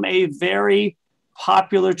become a very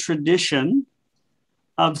popular tradition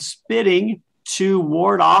of spitting to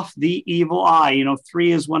ward off the evil eye.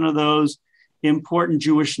 3 is one of those important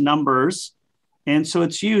Jewish numbers. And so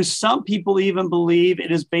it's used. Some people even believe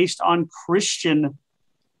it is based on Christian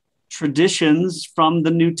traditions from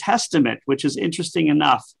the New Testament, which is interesting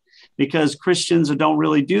enough because Christians don't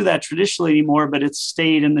really do that traditionally anymore, but it's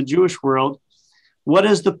stayed in the Jewish world. What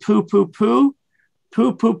is the poo, poo, poo?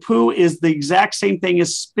 Poo, poo, poo is the exact same thing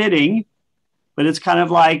as spitting, but it's kind of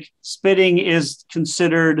like spitting is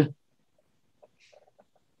considered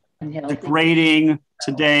degrading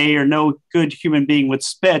today, or no good human being would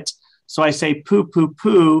spit. So I say poo, poo,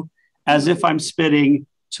 poo, as if I'm spitting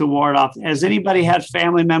to ward off. Has anybody had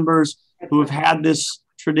family members who have had this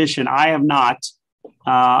tradition? I have not.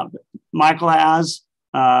 Michael has,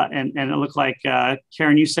 and it looked like,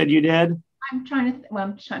 Karen, you said you did? I'm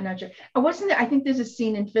not sure. Wasn't there, I think there's a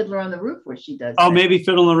scene in Fiddler on the Roof where she does that. Maybe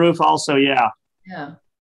Fiddler on the Roof also, yeah. Yeah.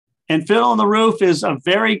 And Fiddler on the Roof is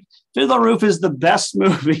Fiddler on the Roof is the best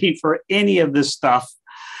movie for any of this stuff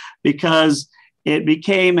because it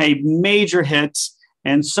became a major hit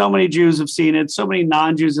and so many Jews have seen it. So many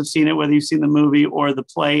non-Jews have seen it, whether you've seen the movie or the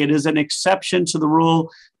play. It is an exception to the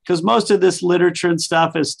rule because most of this literature and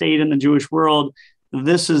stuff has stayed in the Jewish world.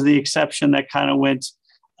 This is the exception that kind of went,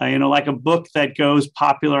 like a book that goes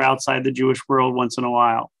popular outside the Jewish world once in a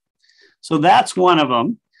while. So that's one of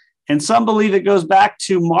them. And some believe it goes back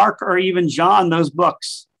to Mark or even John, those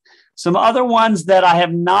books. Some other ones that I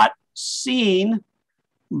have not seen,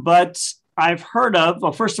 but I've heard of.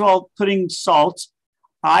 Well, first of all, putting salt.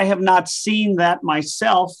 I have not seen that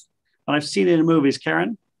myself, but I've seen it in movies.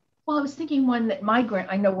 Karen? Well, I was thinking one that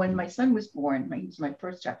I know when my son was born, he was my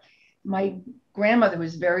first child. My grandmother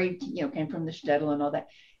was very, came from the shtetl and all that.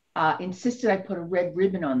 insisted I put a red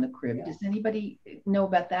ribbon on the crib. Does anybody know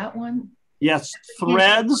about that one? Yes,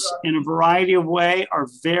 threads in a variety of ways are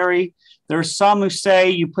there's some who say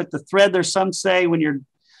you put the thread, there's some say when you're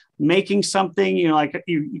making something, like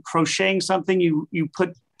you crocheting something, you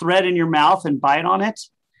put thread in your mouth and bite on it.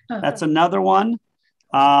 That's another one.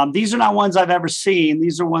 These are not ones I've ever seen.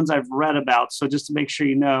 These are ones I've read about. So just to make sure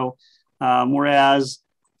you know, whereas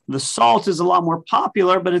the salt is a lot more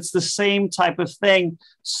popular, but it's the same type of thing.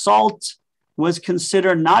 Salt was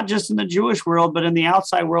considered not just in the Jewish world, but in the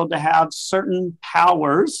outside world to have certain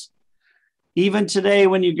powers. Even today,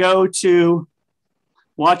 when you go to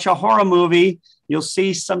watch a horror movie, you'll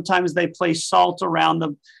see sometimes they place salt around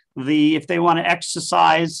if they want to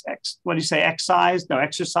exercise. Exercise.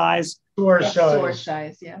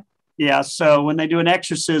 Exorcise, yeah. Yeah, so when they do an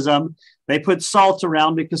exorcism, they put salt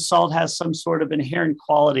around because salt has some sort of inherent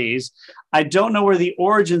qualities. I don't know where the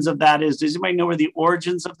origins of that is. Does anybody know where the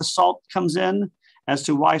origins of the salt comes in as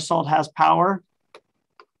to why salt has power?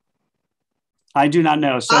 I do not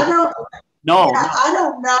know. So I don't know.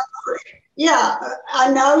 Yeah,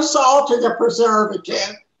 I know salt is a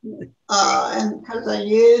preservative, and because I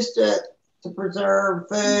used it to preserve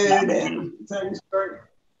food and things.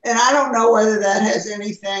 And I don't know whether that has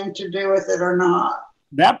anything to do with it or not.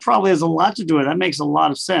 That probably has a lot to do with it. That makes a lot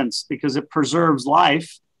of sense because it preserves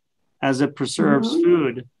life as it preserves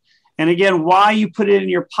food. And again, why you put it in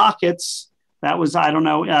your pockets, that was, I don't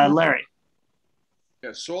know, Larry.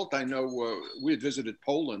 Yeah, salt, I know we had visited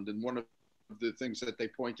Poland, and one of the things that they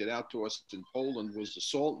pointed out to us in Poland was the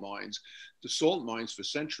salt mines. The salt mines for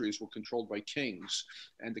centuries were controlled by kings,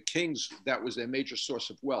 and the kings, that was their major source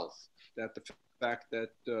of wealth. That the fact that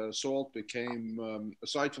salt became,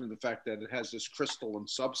 aside from the fact that it has this crystalline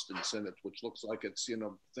substance in it, which looks like it's,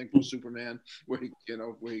 think of Superman, where he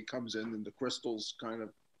comes in and the crystals kind of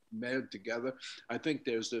married together. I think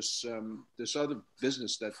there's this other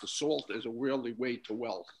business that the salt is a really way to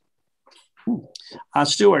wealth.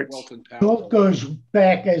 Stuart. Salt goes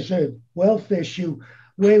back as a wealth issue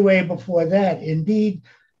way before that. Indeed,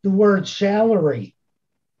 the word salary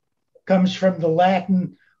comes from the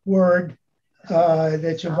Latin word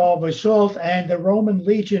that's involved with salt, and the Roman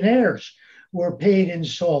legionnaires were paid in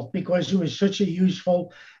salt because it was such a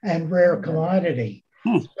useful and rare commodity.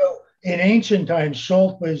 So in ancient times,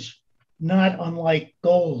 salt was not unlike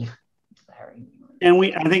gold.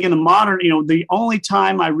 And I think in the modern, the only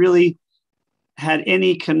time I really had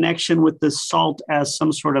any connection with the salt as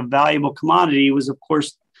some sort of valuable commodity was, of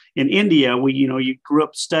course, in India. You grew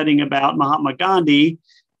up studying about Mahatma Gandhi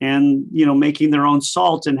and, making their own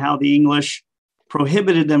salt and how the English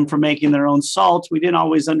prohibited them from making their own salt. We didn't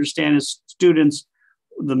always understand as students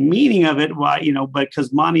the meaning of it, why, but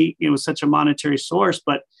because money, was such a monetary source.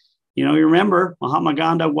 But, you remember Mahatma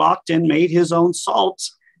Gandhi walked in, made his own salt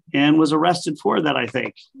and was arrested for that, I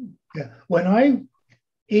think. Yeah. When I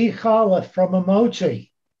eat challah from a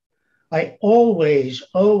mochi, I always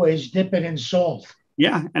dip it in salt.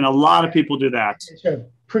 Yeah, and a lot of people do that. It's a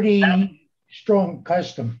pretty strong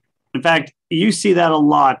custom. In fact, you see that a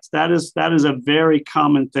lot. That is a very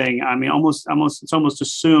common thing. I mean, it's almost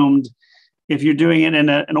assumed if you're doing it in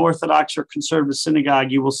an Orthodox or conservative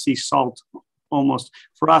synagogue, you will see salt almost.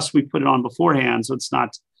 For us, we put it on beforehand, so it's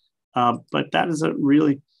not. But that is a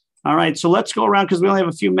really all right. So let's go around because we only have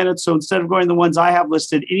a few minutes. So instead of going the ones I have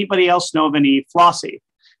listed, anybody else know of any? Flossie?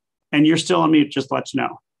 And you're still on mute. Just let you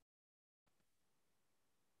know.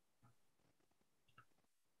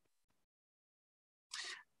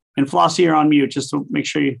 And Flossie, you're on mute, just to make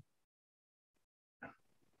sure you.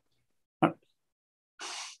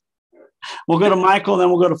 We'll go to Michael, then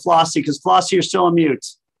we'll go to Flossie, because Flossie, you're still on mute.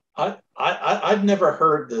 I've never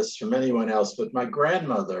heard this from anyone else, but my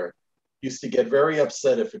grandmother used to get very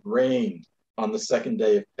upset if it rained on the second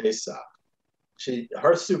day of Pesach.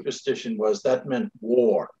 Her superstition was that meant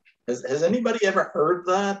war. Has anybody ever heard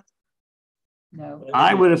that? No.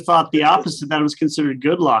 I would have thought the opposite, that it was considered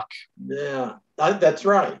good luck. Yeah, that's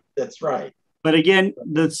right. That's right. But again,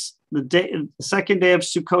 the second day of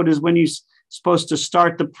Sukkot is when you're supposed to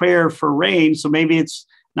start the prayer for rain. So maybe it's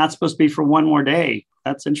not supposed to be for one more day.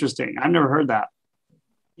 That's interesting. I've never heard that.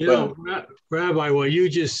 Rabbi, what you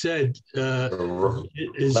just said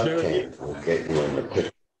is very.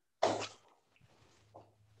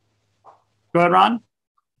 Go ahead, Ron.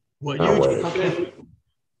 What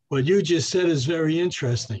you just said is very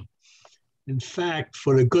interesting. In fact,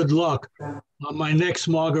 for the good luck, on my next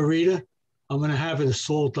margarita, I'm going to have it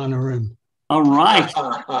salt on the rim. All right.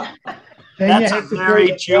 That's a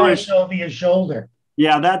very Jewish over your shoulder.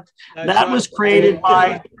 Yeah, that was created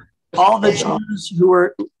by all the Jews who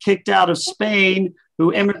were kicked out of Spain,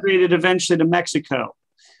 who immigrated eventually to Mexico.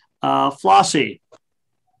 Flossie.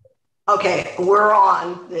 Okay, we're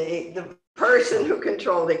on. The person who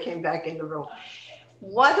controlled it came back in the room.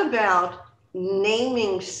 What about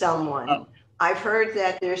naming someone? Oh. I've heard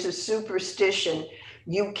that there's a superstition.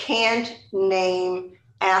 You can't name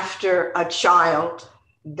after a child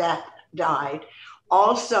that died.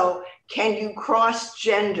 Also, can you cross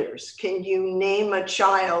genders? Can you name a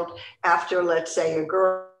child after, let's say, a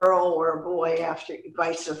girl or a boy, after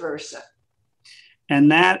vice versa?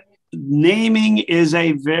 And that naming is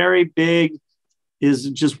is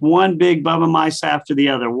just one big Baba Mice after the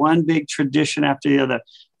other, one big tradition after the other.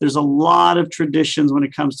 There's a lot of traditions when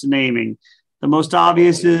it comes to naming. The most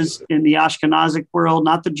obvious is in the Ashkenazic world,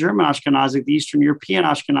 not the German Ashkenazic, the Eastern European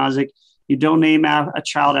Ashkenazic. You don't name a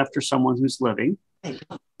child after someone who's living.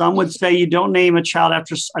 Some would say you don't name a child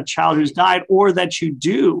after a child who's died, or that you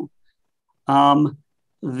do.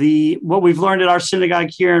 What we've learned at our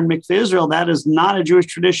synagogue here in Mikveh Israel, that is not a Jewish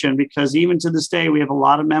tradition, because even to this day, we have a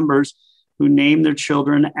lot of members who name their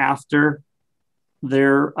children after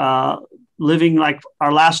their living, like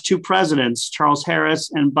our last two presidents, Charles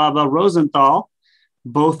Harris and Baba Rosenthal.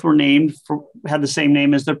 Both were had the same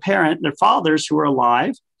name as their fathers who were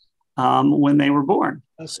alive when they were born.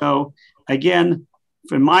 So again,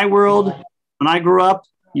 in my world, when I grew up,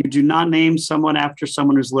 you do not name someone after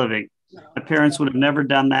someone who's living. My parents would have never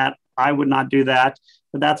done that. I would not do that,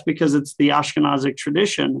 but that's because it's the Ashkenazic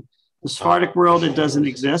tradition. The Sephardic world, it doesn't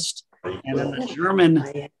exist. And in the German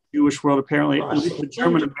Jewish world, apparently, at least the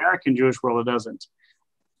German American Jewish world, it doesn't.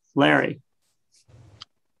 Larry,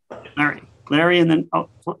 and then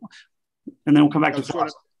we'll come back to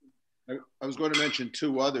I was going to mention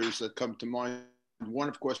two others that come to mind. One,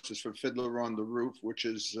 of course, is from Fiddler on the Roof, which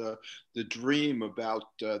is the dream about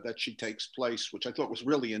that she takes place, which I thought was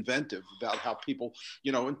really inventive, about how people,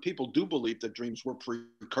 and people do believe that dreams were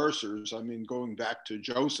precursors. I mean, going back to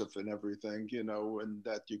Joseph and everything, and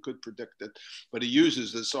that you could predict it. But he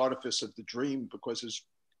uses this artifice of the dream because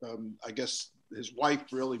I guess his wife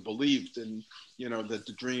really believed in, that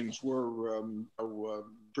the dreams were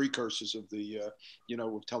precursors of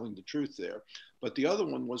of telling the truth there. But the other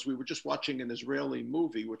one was, we were just watching an Israeli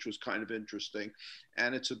movie, which was kind of interesting.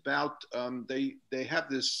 And it's about, they have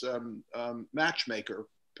this matchmaker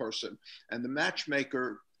person. And the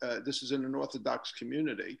matchmaker, this is in an Orthodox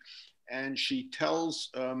community. And she tells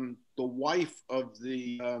the wife of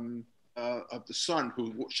the son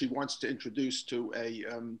who she wants to introduce to a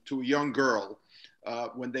young girl,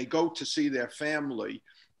 when they go to see their family,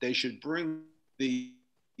 they should bring the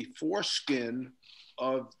foreskin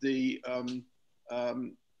of the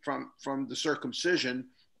from the circumcision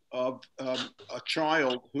of a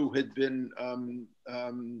child who had been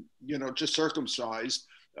just circumcised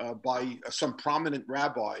by some prominent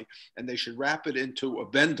rabbi, and they should wrap it into a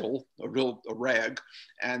bendel, a rag,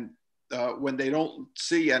 and when they don't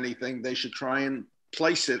see anything, they should try and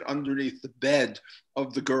place it underneath the bed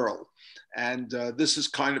of the girl. And this is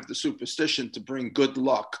kind of the superstition to bring good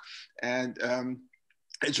luck. And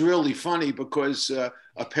it's really funny because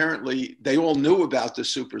apparently they all knew about the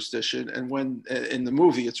superstition. And when in the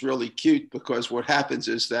movie, it's really cute because what happens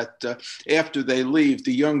is that after they leave,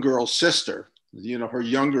 the young girl's sister, her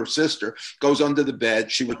younger sister, goes under the bed.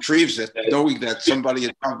 She retrieves it, knowing that somebody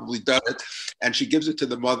had probably done it, and she gives it to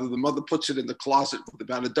the mother. The mother puts it in the closet with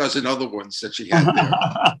about a dozen other ones that she had there.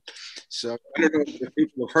 So I don't know if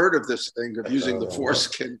people have heard of this thing of using the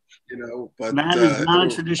foreskin, but that is not a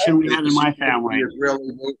tradition we had in my family.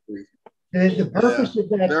 The purpose of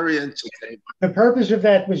that, very entertaining. The purpose of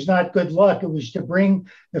that was not good luck. It was to bring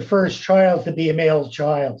the first child to be a male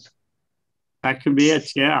child. That could be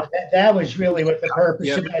it, yeah. That was really what the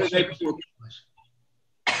purpose of that was.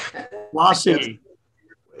 Flossie.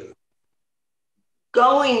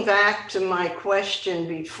 Going back to my question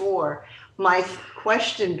before, my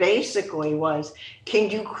question basically was,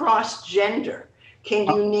 can you cross gender? Can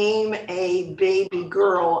you name a baby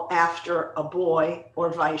girl after a boy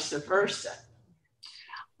or vice versa?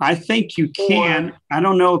 I think you can. I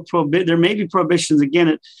don't know. There may be prohibitions.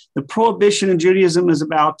 Again, the prohibition in Judaism is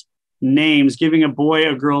about names, giving a boy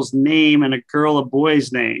a girl's name and a girl a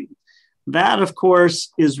boy's name. That, of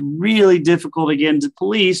course, is really difficult, again, to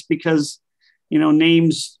police because,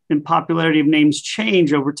 names and popularity of names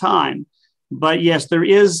change over time. But yes, there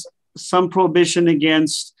is some prohibition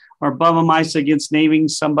against, or Bava Mice against naming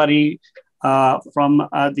somebody from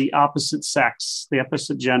the opposite sex, the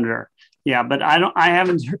opposite gender. Yeah, but I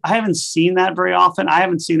haven't seen that very often. I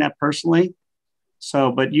haven't seen that personally.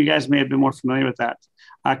 So, but you guys may have been more familiar with that.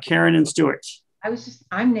 Karen and Stuart.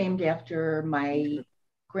 I'm named after my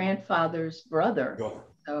grandfather's brother.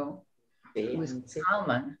 So it was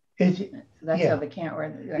Kalman. That's how they can't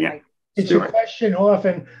wear. It's a question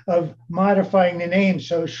often of modifying the name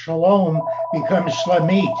so Shalom becomes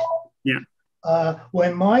Shlamit. Yeah.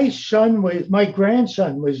 When my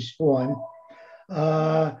grandson was born,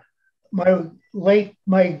 my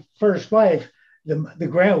first wife,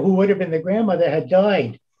 who would have been the grandmother, had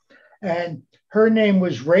died, and her name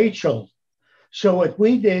was Rachel. So what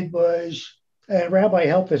we did was, and Rabbi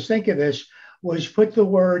helped us think of this, was put the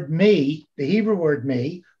word me, the Hebrew word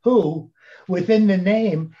me, who, within the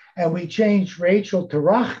name, and we changed Rachel to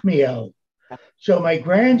Rachmiel. So my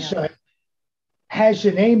grandson has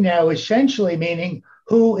a name now essentially meaning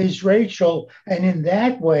who is Rachel, and in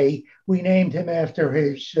that way we named him after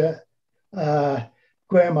his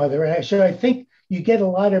grandmother. And so I think you get a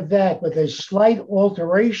lot of that with a slight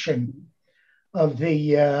alteration of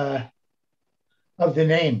the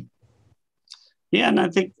name. Yeah, and I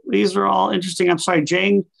think these are all interesting. I'm sorry,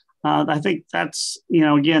 Jane. I think that's,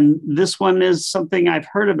 again, this one is something I've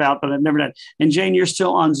heard about, but I've never done. And Jane, you're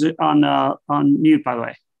still on mute, by the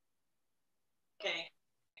way. Okay.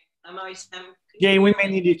 Jane, we may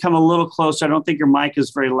need you to come a little closer. I don't think your mic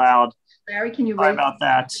is very loud. Barry, can you Sorry about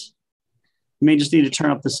that. You may just need to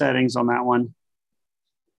turn up the settings on that one.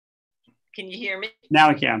 Can you hear me? Now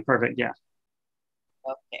I can. Perfect. Yeah.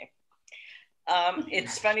 Okay.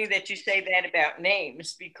 It's funny that you say that about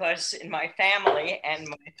names, because in my family, and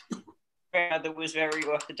my grandmother was very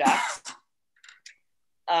Orthodox,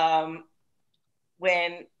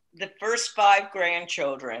 when the first 5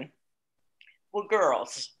 grandchildren were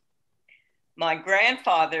girls, my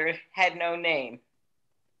grandfather had no name.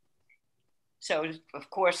 So, of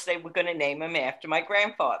course, they were going to name him after my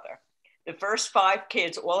grandfather. The first 5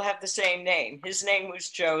 kids all have the same name. His name was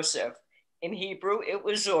Joseph. In Hebrew, it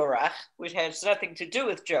was Zorach, which has nothing to do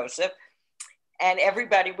with Joseph. And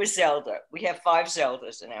everybody was Zelda. We have 5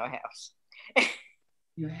 Zeldas in our house.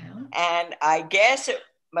 Your house? And I guess it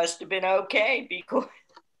must have been okay because,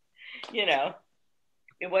 it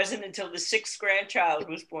wasn't until the 6th grandchild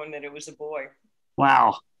was born that it was a boy.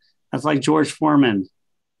 Wow. That's like George Foreman.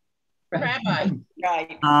 Rabbi.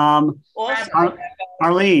 Right. Also,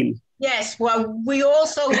 Arlene. Yes. Well, we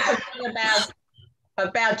also talked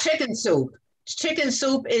about chicken soup. Chicken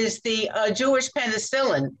soup is the Jewish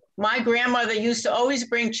penicillin. My grandmother used to always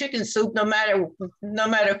bring chicken soup, no matter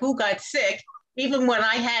who got sick. Even when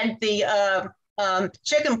I had the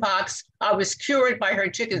chicken pox, I was cured by her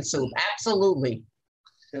chicken soup. Absolutely.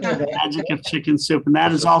 The magic of chicken soup, and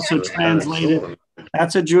that is also translated.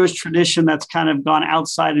 That's a Jewish tradition that's kind of gone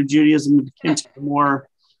outside of Judaism into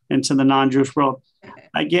the non-Jewish world.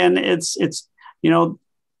 Again, it's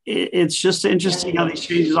just interesting how these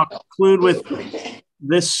changes. I'll conclude with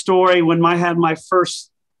this story. When I had my first,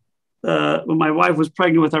 when my wife was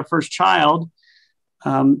pregnant with our first child,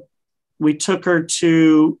 we took her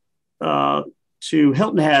to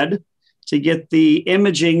Hilton Head to get the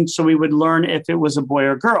imaging so we would learn if it was a boy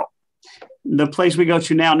or girl. The place we go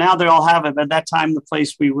to now they all have it. At that time, the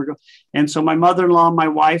place we were going. And so my mother-in-law and my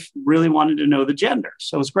wife really wanted to know the gender.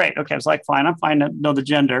 So it was great. Okay, I was like, fine, I'm fine to know the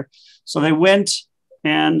gender. So they went,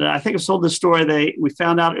 and I think I've told this story. We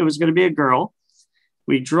found out it was going to be a girl.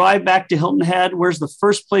 We drive back to Hilton Head. Where's the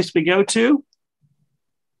first place we go to?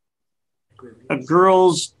 A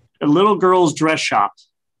little girl's dress shop.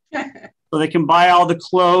 So they can buy all the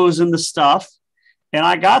clothes and the stuff. And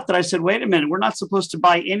I got that. I said, wait a minute, we're not supposed to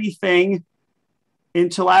buy anything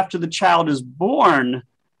until after the child is born,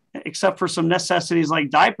 except for some necessities like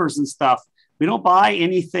diapers and stuff. We don't buy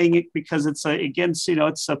anything because it's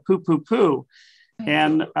it's a poo.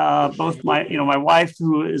 And both my wife,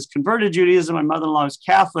 who is converted to Judaism, my mother-in-law is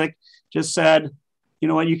Catholic, just said, you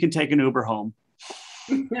know what, you can take an Uber home.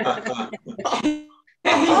 You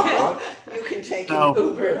can take an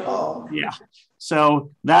Uber home. Yeah.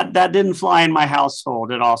 So that didn't fly in my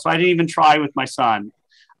household at all. So I didn't even try with my son.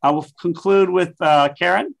 I will conclude with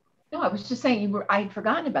Karen. No, I was just saying I had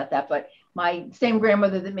forgotten about that, but my same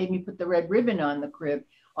grandmother that made me put the red ribbon on the crib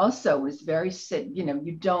also was very sick. There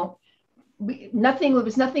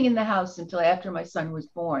was nothing in the house until after my son was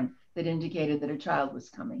born that indicated that a child was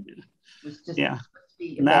coming. It was just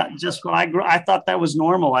I thought that was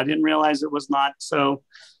normal. I didn't realize it was not. So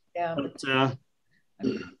yeah. But,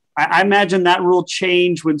 I imagine that rule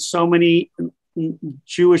changed when so many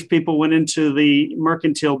Jewish people went into the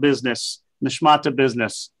mercantile business, the shmata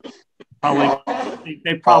business.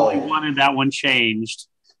 They probably wanted that one changed,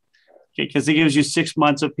 because it gives you 6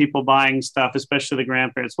 months of people buying stuff, especially the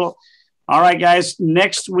grandparents. Well, all right, guys.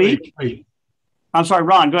 Next week. Wait. I'm sorry,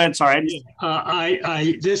 Ron. Go ahead. Sorry.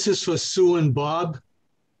 This is for Sue and Bob,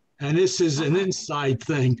 and this is an inside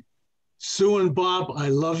thing. Sue and Bob, I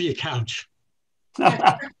love your couch. We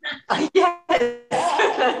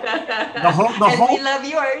love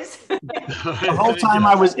yours. The whole time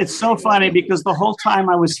it's so funny because the whole time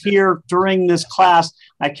I was here during this class,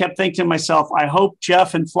 I kept thinking to myself, I hope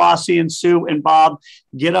Jeff and Flossie and Sue and Bob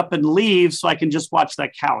get up and leave so I can just watch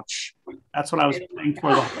that couch. That's what I was praying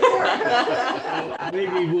for.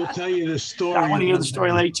 Maybe we'll tell you the story. I want to hear the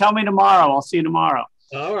story, lady. Tell me tomorrow. I'll see you tomorrow.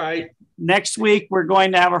 All right. Next week, we're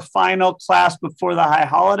going to have our final class before the high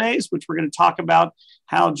holidays, which we're going to talk about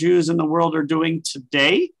how Jews in the world are doing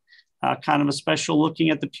today. Kind of a special looking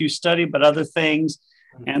at the Pew Study, but other things.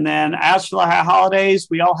 And then as for the high holidays,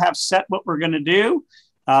 we all have set what we're going to do.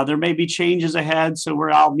 There may be changes ahead. So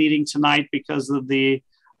we're all meeting tonight because of the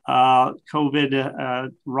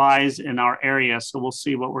COVID rise in our area. So we'll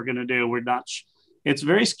see what we're going to do. We're not. It's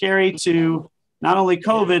very scary to not only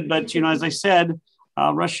COVID, but, as I said,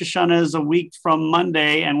 Rosh Hashanah is a week from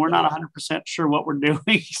Monday, and we're not 100% sure what we're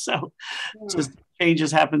doing. So just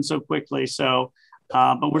changes happen so quickly. So,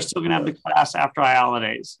 but we're still going to have the class after our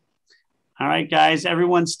holidays. All right, guys,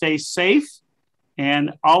 everyone stay safe,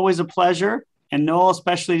 and always a pleasure. And Noel,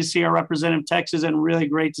 especially to see our representative Texas, and really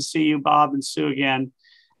great to see you, Bob and Sue, again.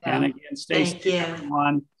 Yeah. And again, stay safe,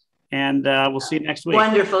 everyone. And we'll see you next week.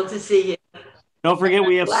 Wonderful to see you. Don't forget,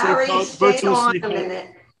 we have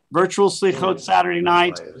virtual Slichot Saturday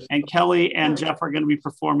night, and Kelly and Jeff are going to be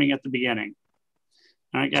performing at the beginning.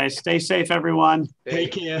 All right, guys, stay safe, everyone.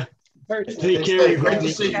 Take care. Take care. Great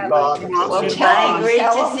to see you, Bob. Well, great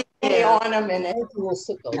to see you. On a minute.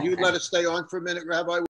 Can you let us stay on for a minute, Rabbi?